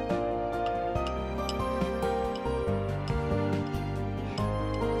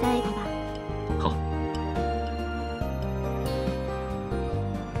再来一口吧。好。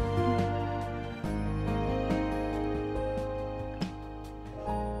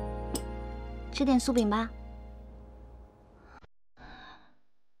吃点酥饼吧。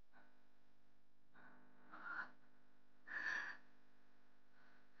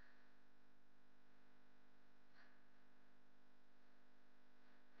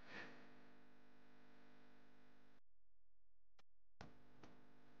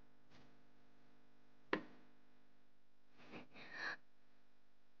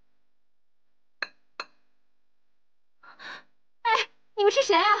们是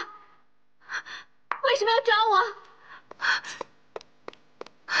谁啊？为什么要找我？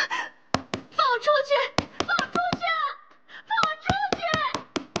放我出去！放我出去！放我出去！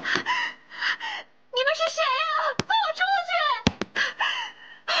你们是谁啊？放我出去！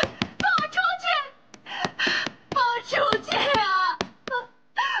放我出去！放我出去啊！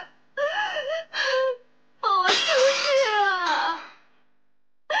放我出去啊！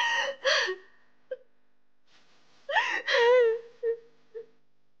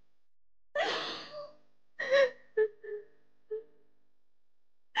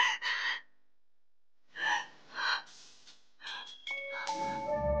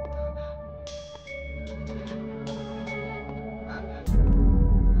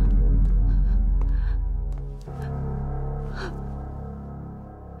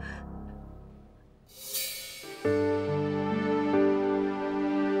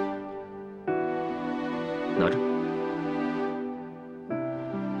拿着。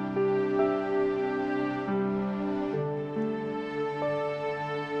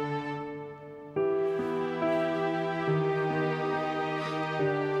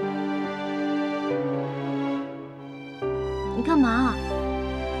你干嘛？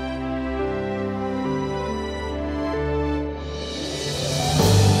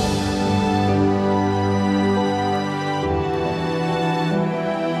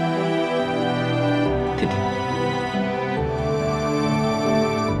甜甜，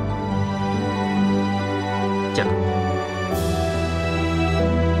嫁给我。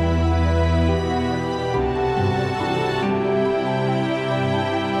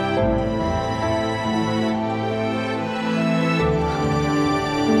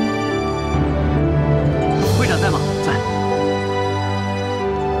会长在吗？在。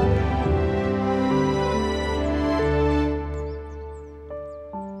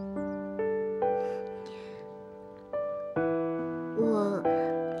我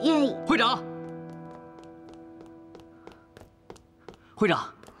愿意。会长，会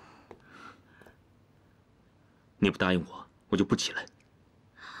长，你不答应我，我就不起来。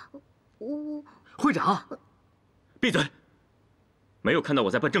我会长，闭嘴！没有看到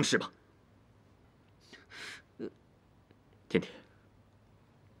我在办正事吗？甜甜，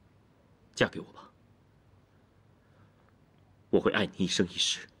嫁给我吧，我会爱你一生一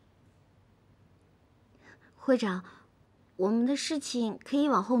世。会长，我们的事情可以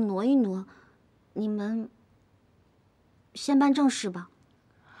往后挪一挪，你们先办正事吧。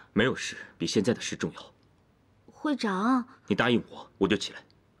没有事比现在的事重要。会长，你答应我，我就起来。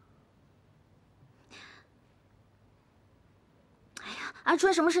阿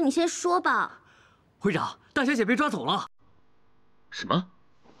春，什么事你先说吧。会长，大小姐被抓走了。什么？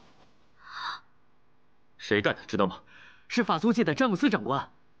谁干的？知道吗？是法租界的詹姆斯长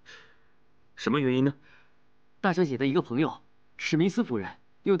官。什么原因呢？大小姐的一个朋友史密斯夫人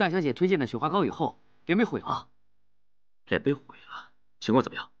用大小姐推荐的雪花膏以后，脸被毁了。脸被毁了？情况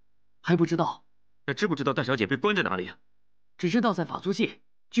怎么样？还不知道。那知不知道大小姐被关在哪里啊？只知道在法租界，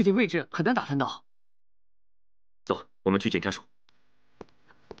具体位置很难打探到。走，我们去警察署。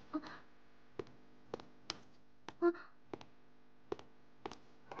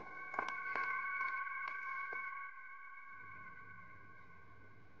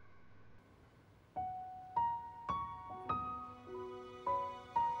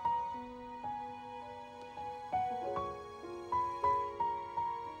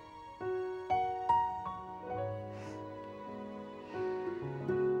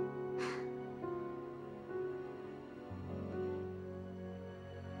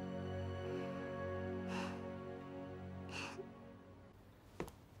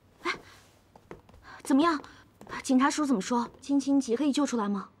怎么样？警察叔怎么说？青青姐可以救出来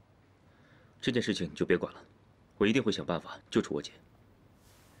吗？这件事情你就别管了，我一定会想办法救出我姐。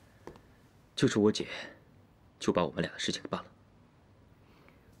救出我姐，就把我们俩的事情给办了。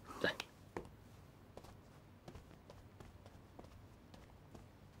来，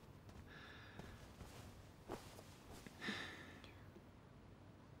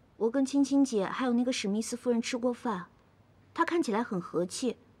我跟青青姐还有那个史密斯夫人吃过饭，她看起来很和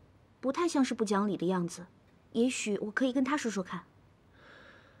气。不太像是不讲理的样子，也许我可以跟他说说看。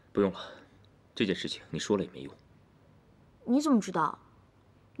不用了，这件事情你说了也没用。你怎么知道？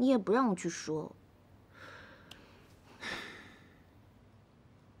你也不让我去说。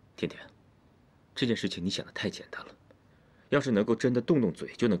甜甜，这件事情你想的太简单了，要是能够真的动动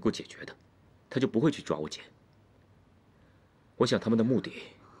嘴就能够解决的，他就不会去抓我姐。我想他们的目的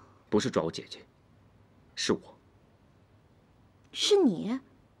不是抓我姐姐，是我。是你？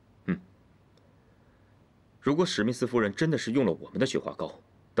如果史密斯夫人真的是用了我们的雪花膏，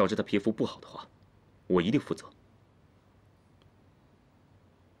导致她皮肤不好的话，我一定负责。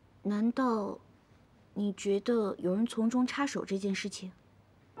难道你觉得有人从中插手这件事情？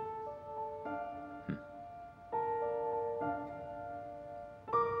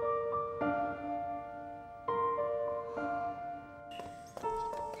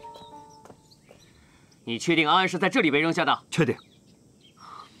你确定安安是在这里被扔下的？确定。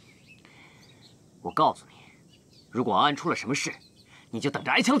我告诉你，如果安安出了什么事，你就等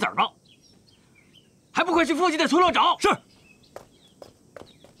着挨枪子儿吧！还不快去附近的村落找！是。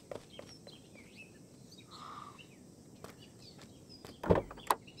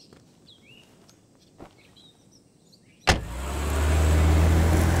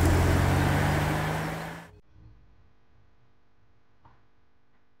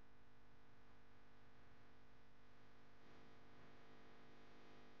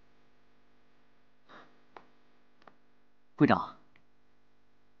会长，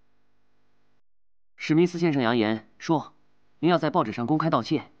史密斯先生扬言说，您要在报纸上公开道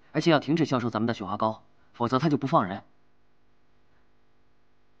歉，而且要停止销售咱们的雪花膏，否则他就不放人。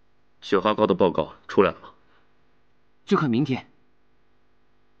雪花膏的报告出来了吗？就看明天。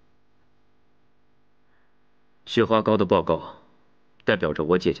雪花膏的报告代表着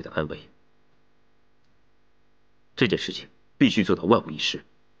我姐姐的安危，这件事情必须做到万无一失。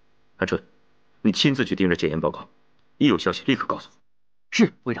安春，你亲自去盯着检验报告。 一有消息立刻告诉我。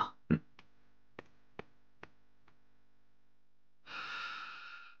是，会长。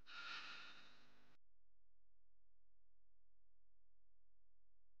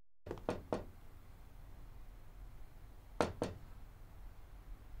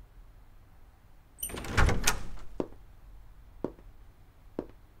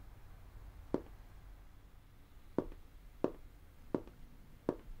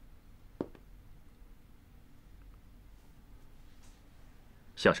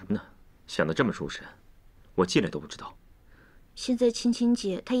想什么呢？想得这么入神，我进来都不知道。现在青青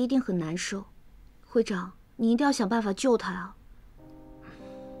姐她一定很难受，会长，你一定要想办法救她啊！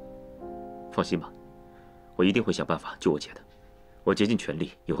放心吧，我一定会想办法救我姐的，我竭尽全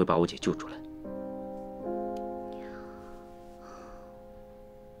力也会把我姐救出来。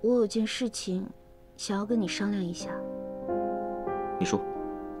我有件事情想要跟你商量一下。你说。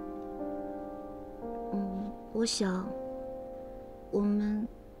我想。 我们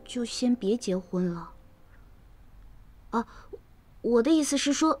就先别结婚了。啊，我的意思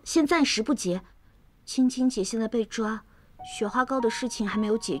是说，先暂时不结。青青姐现在被抓，雪花膏的事情还没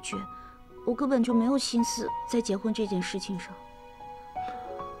有解决，我根本就没有心思在结婚这件事情上。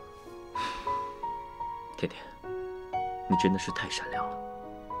甜甜，你真的是太善良了。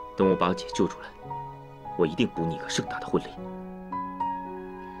等我把我姐救出来，我一定补你一个盛大的婚礼。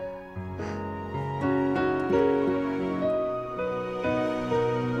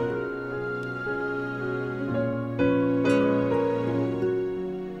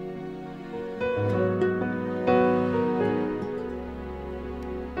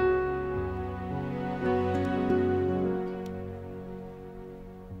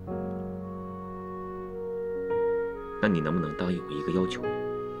 那你能不能答应我一个要求？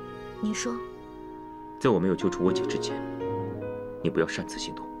你说。在我没有救出我姐之前，你不要擅自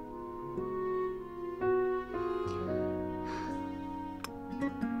行动。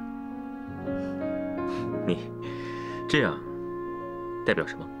你这样代表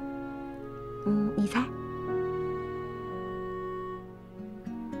什么？你猜。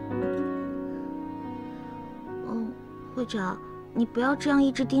会长，你不要这样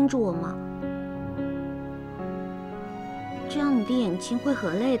一直盯着我嘛。 这样你的眼睛会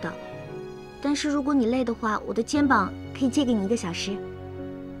很累的，但是如果你累的话，我的肩膀可以借给你1个小时。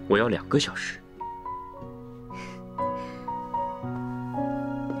我要2个小时。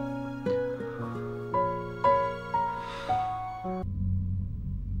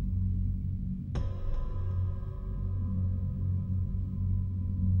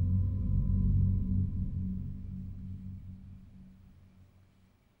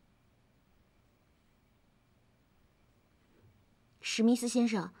史密斯先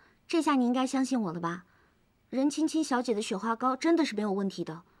生，这下你应该相信我了吧？任青青小姐的雪花膏真的是没有问题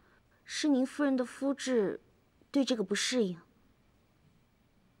的，是您夫人的肤质对这个不适应。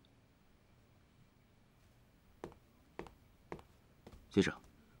先生，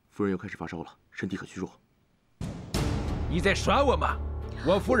夫人又开始发烧了，身体很虚弱。你在耍我吗？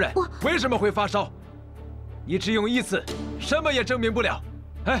我夫人为什么会发烧？你只用1次，什么也证明不了。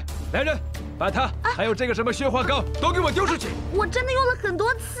哎，来人，把她还有这个什么雪花膏都给我丢出去！我真的用了很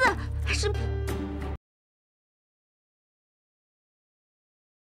多次，是。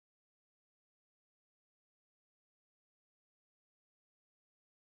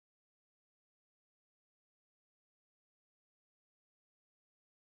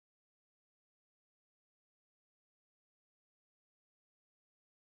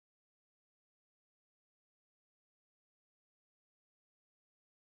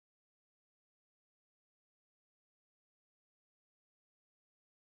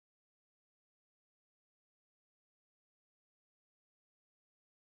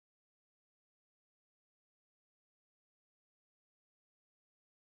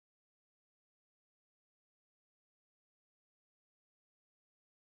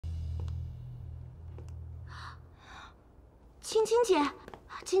青青姐，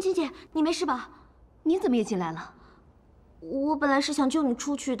青青姐，你没事吧？你怎么也进来了？我本来是想救你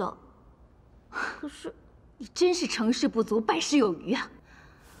出去的，可是你真是成事不足败事有余啊！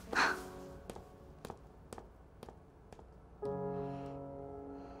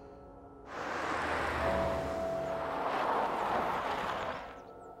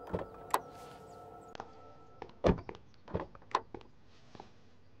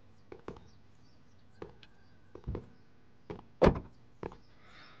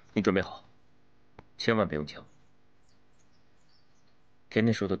你准备好，千万别用枪。甜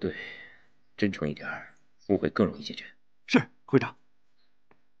甜说的对，真诚一点儿，误会更容易解决。是，会长。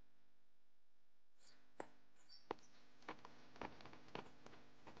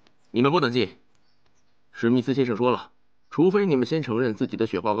你们不能进。史密斯先生说了，除非你们先承认自己的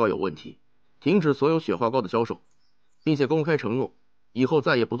雪花膏有问题，停止所有雪花膏的销售，并且公开承诺以后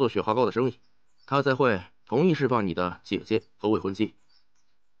再也不做雪花膏的生意，他才会同意释放你的姐姐和未婚妻。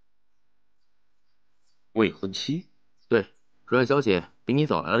未婚妻？对，阮小姐比你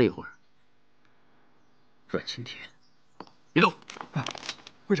早来了一会儿。阮青田，别动！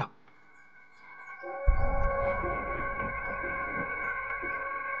会长。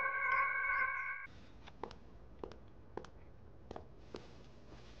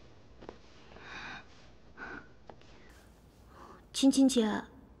青青姐，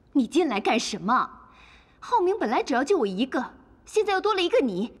你进来干什么？浩明本来只要救我一个，现在又多了一个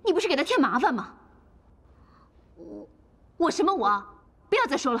你，你不是给他添麻烦吗？我什么我？不要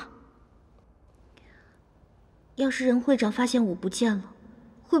再说了。要是任会长发现我不见了，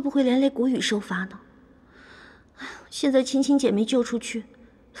会不会连累谷雨受罚呢？现在青青姐没救出去，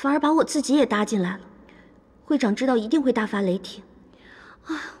反而把我自己也搭进来了。会长知道一定会大发雷霆。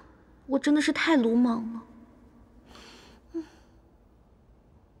哎，我真的是太鲁莽了。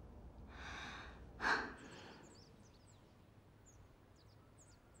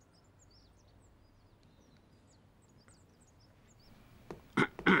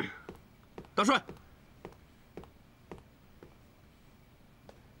大帅，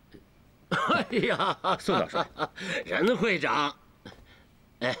哎呀，宋大帅，任会长，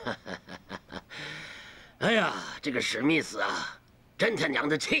哎呀，这个史密斯啊，真他娘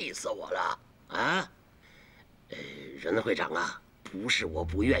的气死我了啊！任会长啊，不是我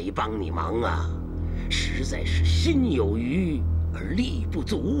不愿意帮你忙啊，实在是心有余而力不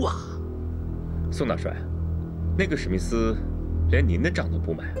足啊。宋大帅，那个史密斯连您的账都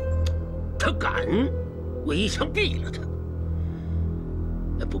不买。他敢，我一枪毙了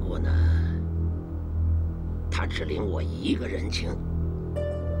他。不过呢，他只领我一个人情。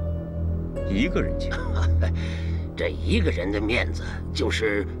一个人情？这一个人的面子就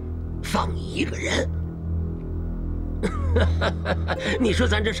是放一个人。你说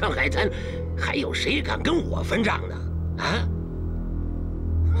咱这上海滩，还有谁敢跟我分账呢？啊？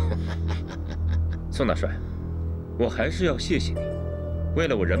宋大帅，我还是要谢谢你。为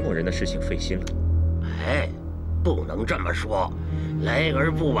了我任某人的事情费心了，哎，不能这么说，来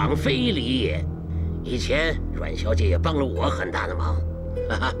而不往非礼也。以前阮小姐也帮了我很大的忙，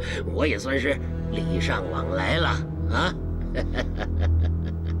哈哈，我也算是礼尚往来了啊。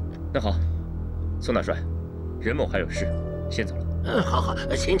那好，宋大帅，任某还有事，先走了。好好，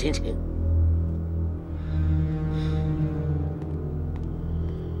请。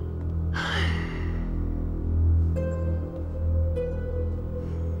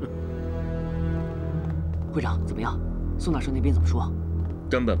会长怎么样？宋大帅那边怎么说？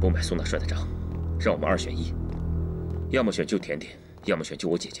根本不买宋大帅的账，让我们2选1，要么选救甜甜，要么选救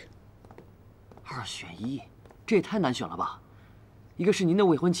我姐姐。2选1，这也太难选了吧？一个是您的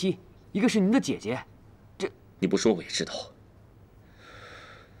未婚妻，一个是您的姐姐，这你不说我也知道。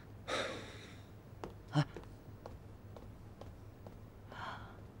哎，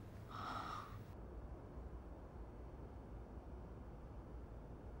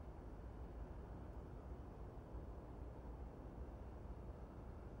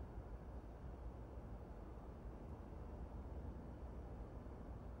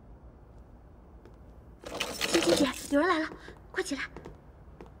青姐，有人来了，快起来！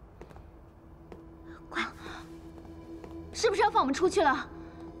快！是不是要放我们出去了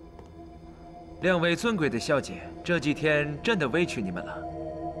？2位尊贵的小姐，这几天真的委屈你们了。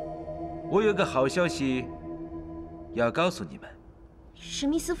我有个好消息要告诉你们。史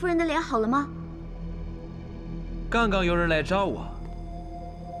密斯夫人的脸好了吗？刚刚有人来找我，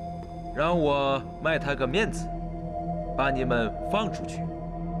让我卖他个面子，把你们放出去。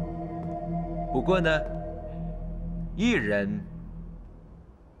不过呢，一人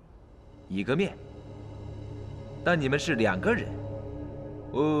一个面，但你们是2个人。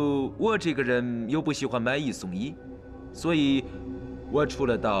我这个人又不喜欢买1送1，所以，我出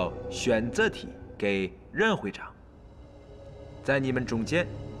了道选择题给任会长。在你们中间，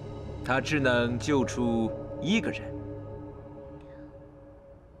他只能救出一个人。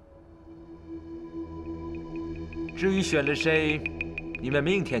至于选了谁，你们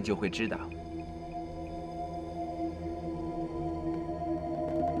明天就会知道。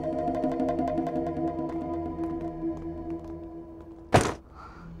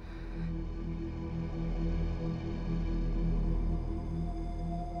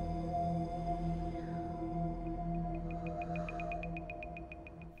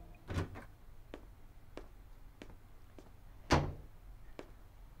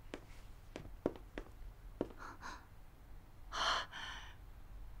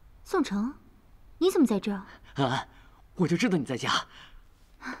宋城，你怎么在这儿？啊，我就知道你在家。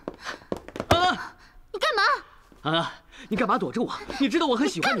啊！你干嘛？啊！你干嘛躲着我？你知道我很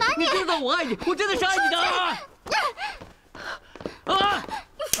喜欢你，你知道我爱你，我真的是爱你的啊！啊！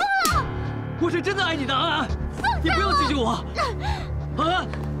你疯了！我是真的爱你的啊！你不要拒绝我！啊！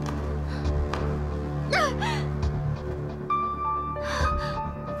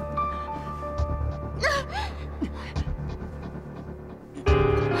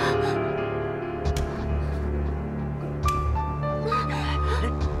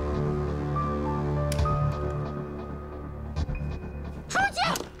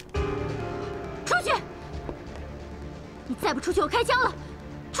再不出去，我开枪了！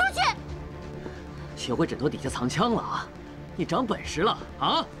出去！学会枕头底下藏枪了啊！你长本事了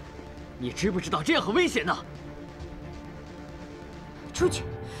啊！你知不知道这样很危险呢？出去！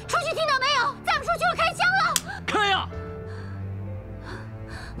出去！听到没有？再不出去，我开枪了！开呀！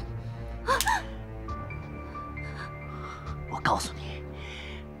我告诉你，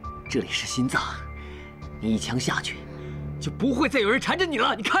这里是心脏，你一枪下去，就不会再有人缠着你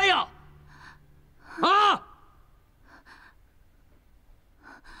了。你开呀！啊！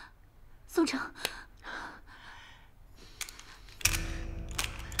宋城，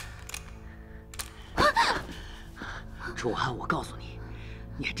楚安，我告诉你，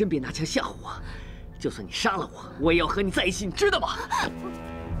你还真别拿枪吓唬我。就算你杀了我，我也要和你在一起，你知道吗？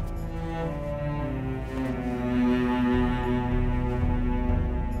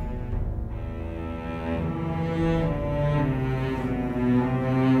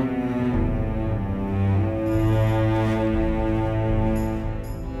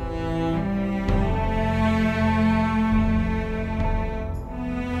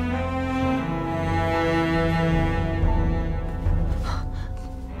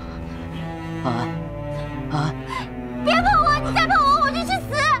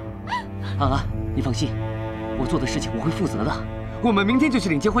你放心，我做的事情我会负责的。我们明天就去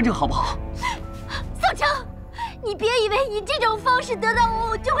领结婚证，好不好？宋城，你别以为以这种方式得到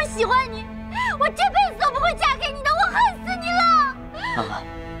我就会喜欢你，我这辈子都不会嫁给你的，我恨死你了！安安，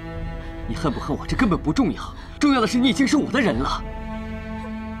你恨不恨我这根本不重要，重要的是你已经是我的人了。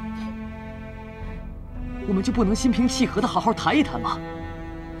我们就不能心平气和的好好谈一谈吗？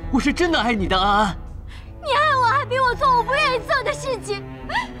我是真的爱你的，安安。你爱我还逼我做我不愿意做的事情。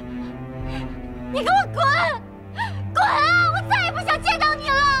你给我滚！滚啊！我再也不想见到你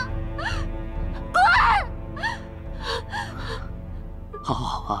了！滚！好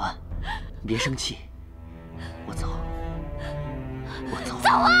好好，安安，你别生气，我走，我走。走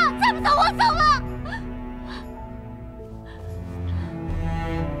啊！再不走，我走了。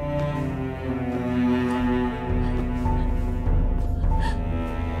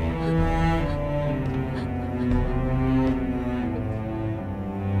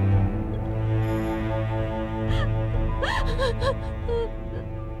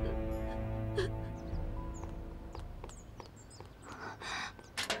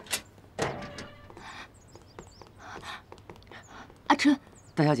阿春，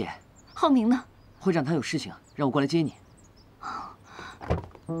大小姐，浩明呢？会长他有事情，让我过来接你。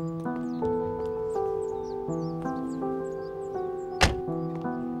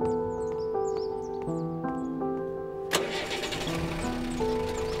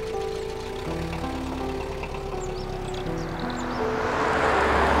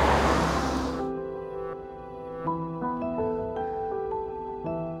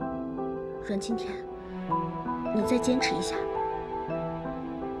阮经天，你再坚持一下。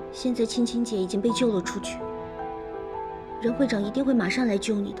现在青青姐已经被救了出去，任会长一定会马上来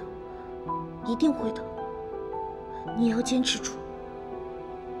救你的，一定会的。你也要坚持住。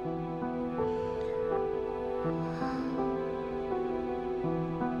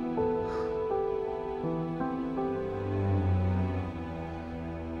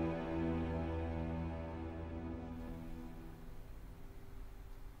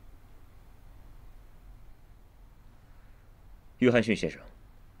约翰逊先生，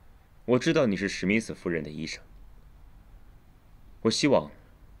我知道你是史密斯夫人的医生，我希望。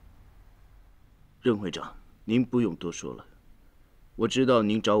任会长，您不用多说了，我知道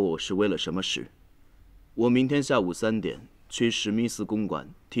您找我是为了什么事。我明天下午3点去史密斯公馆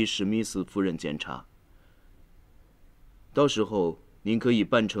替史密斯夫人检查，到时候您可以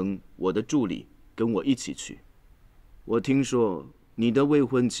扮成我的助理，跟我一起去。我听说你的未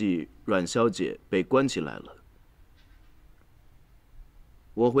婚妻阮小姐被关起来了，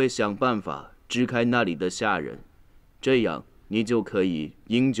我会想办法支开那里的下人，这样你就可以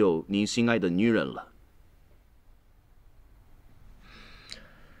营救您心爱的女人了。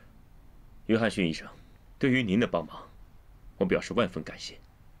约翰逊医生，对于您的帮忙，我表示万分感谢。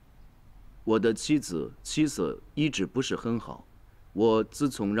我的妻子气色一直不是很好，我自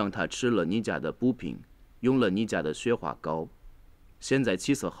从让她吃了你家的补品，用了你家的雪花膏，现在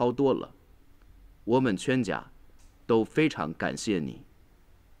气色好多了。我们全家都非常感谢你，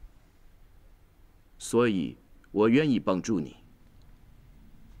所以我愿意帮助你。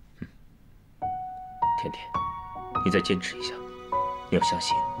甜甜，你再坚持一下，你要相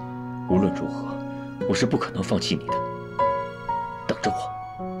信，无论如何，我是不可能放弃你的。等着我。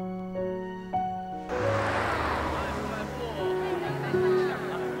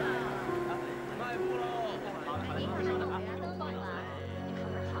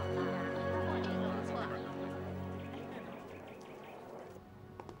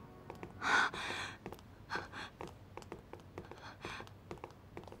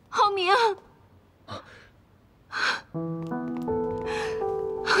浩明，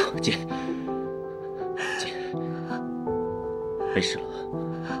姐，没事了，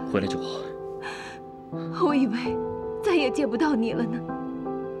回来就好。我以为再也见不到你了呢。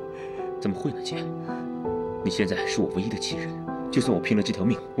怎么会呢，姐？你现在是我唯一的亲人，就算我拼了这条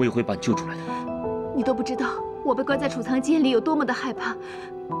命，我也会把你救出来的。你都不知道我被关在储藏间里有多么的害怕。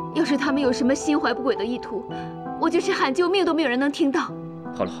要是他们有什么心怀不轨的意图，我就是喊救命都没有人能听到。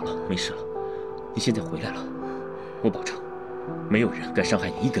好了好了，没事了，你现在回来了，我保证，没有人敢伤害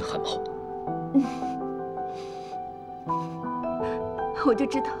你一根汗毛。我就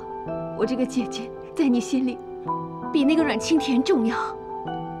知道，我这个姐姐在你心里，比那个阮清甜重要。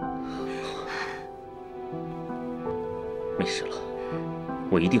没事了，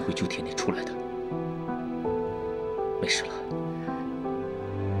我一定会救甜甜出来的。没事了。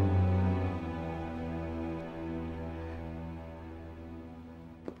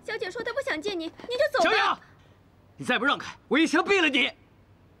小姐说她不想见你，你就走吧。小雅，你再不让开，我一枪毙了你！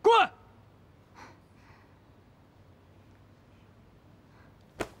滚！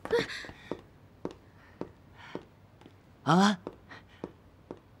安安，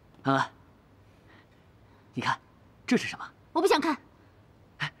安安，你看，这是什么？我不想看。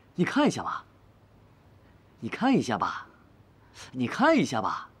你看一下吧。你看一下吧，你看一下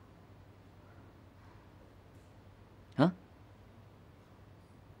吧。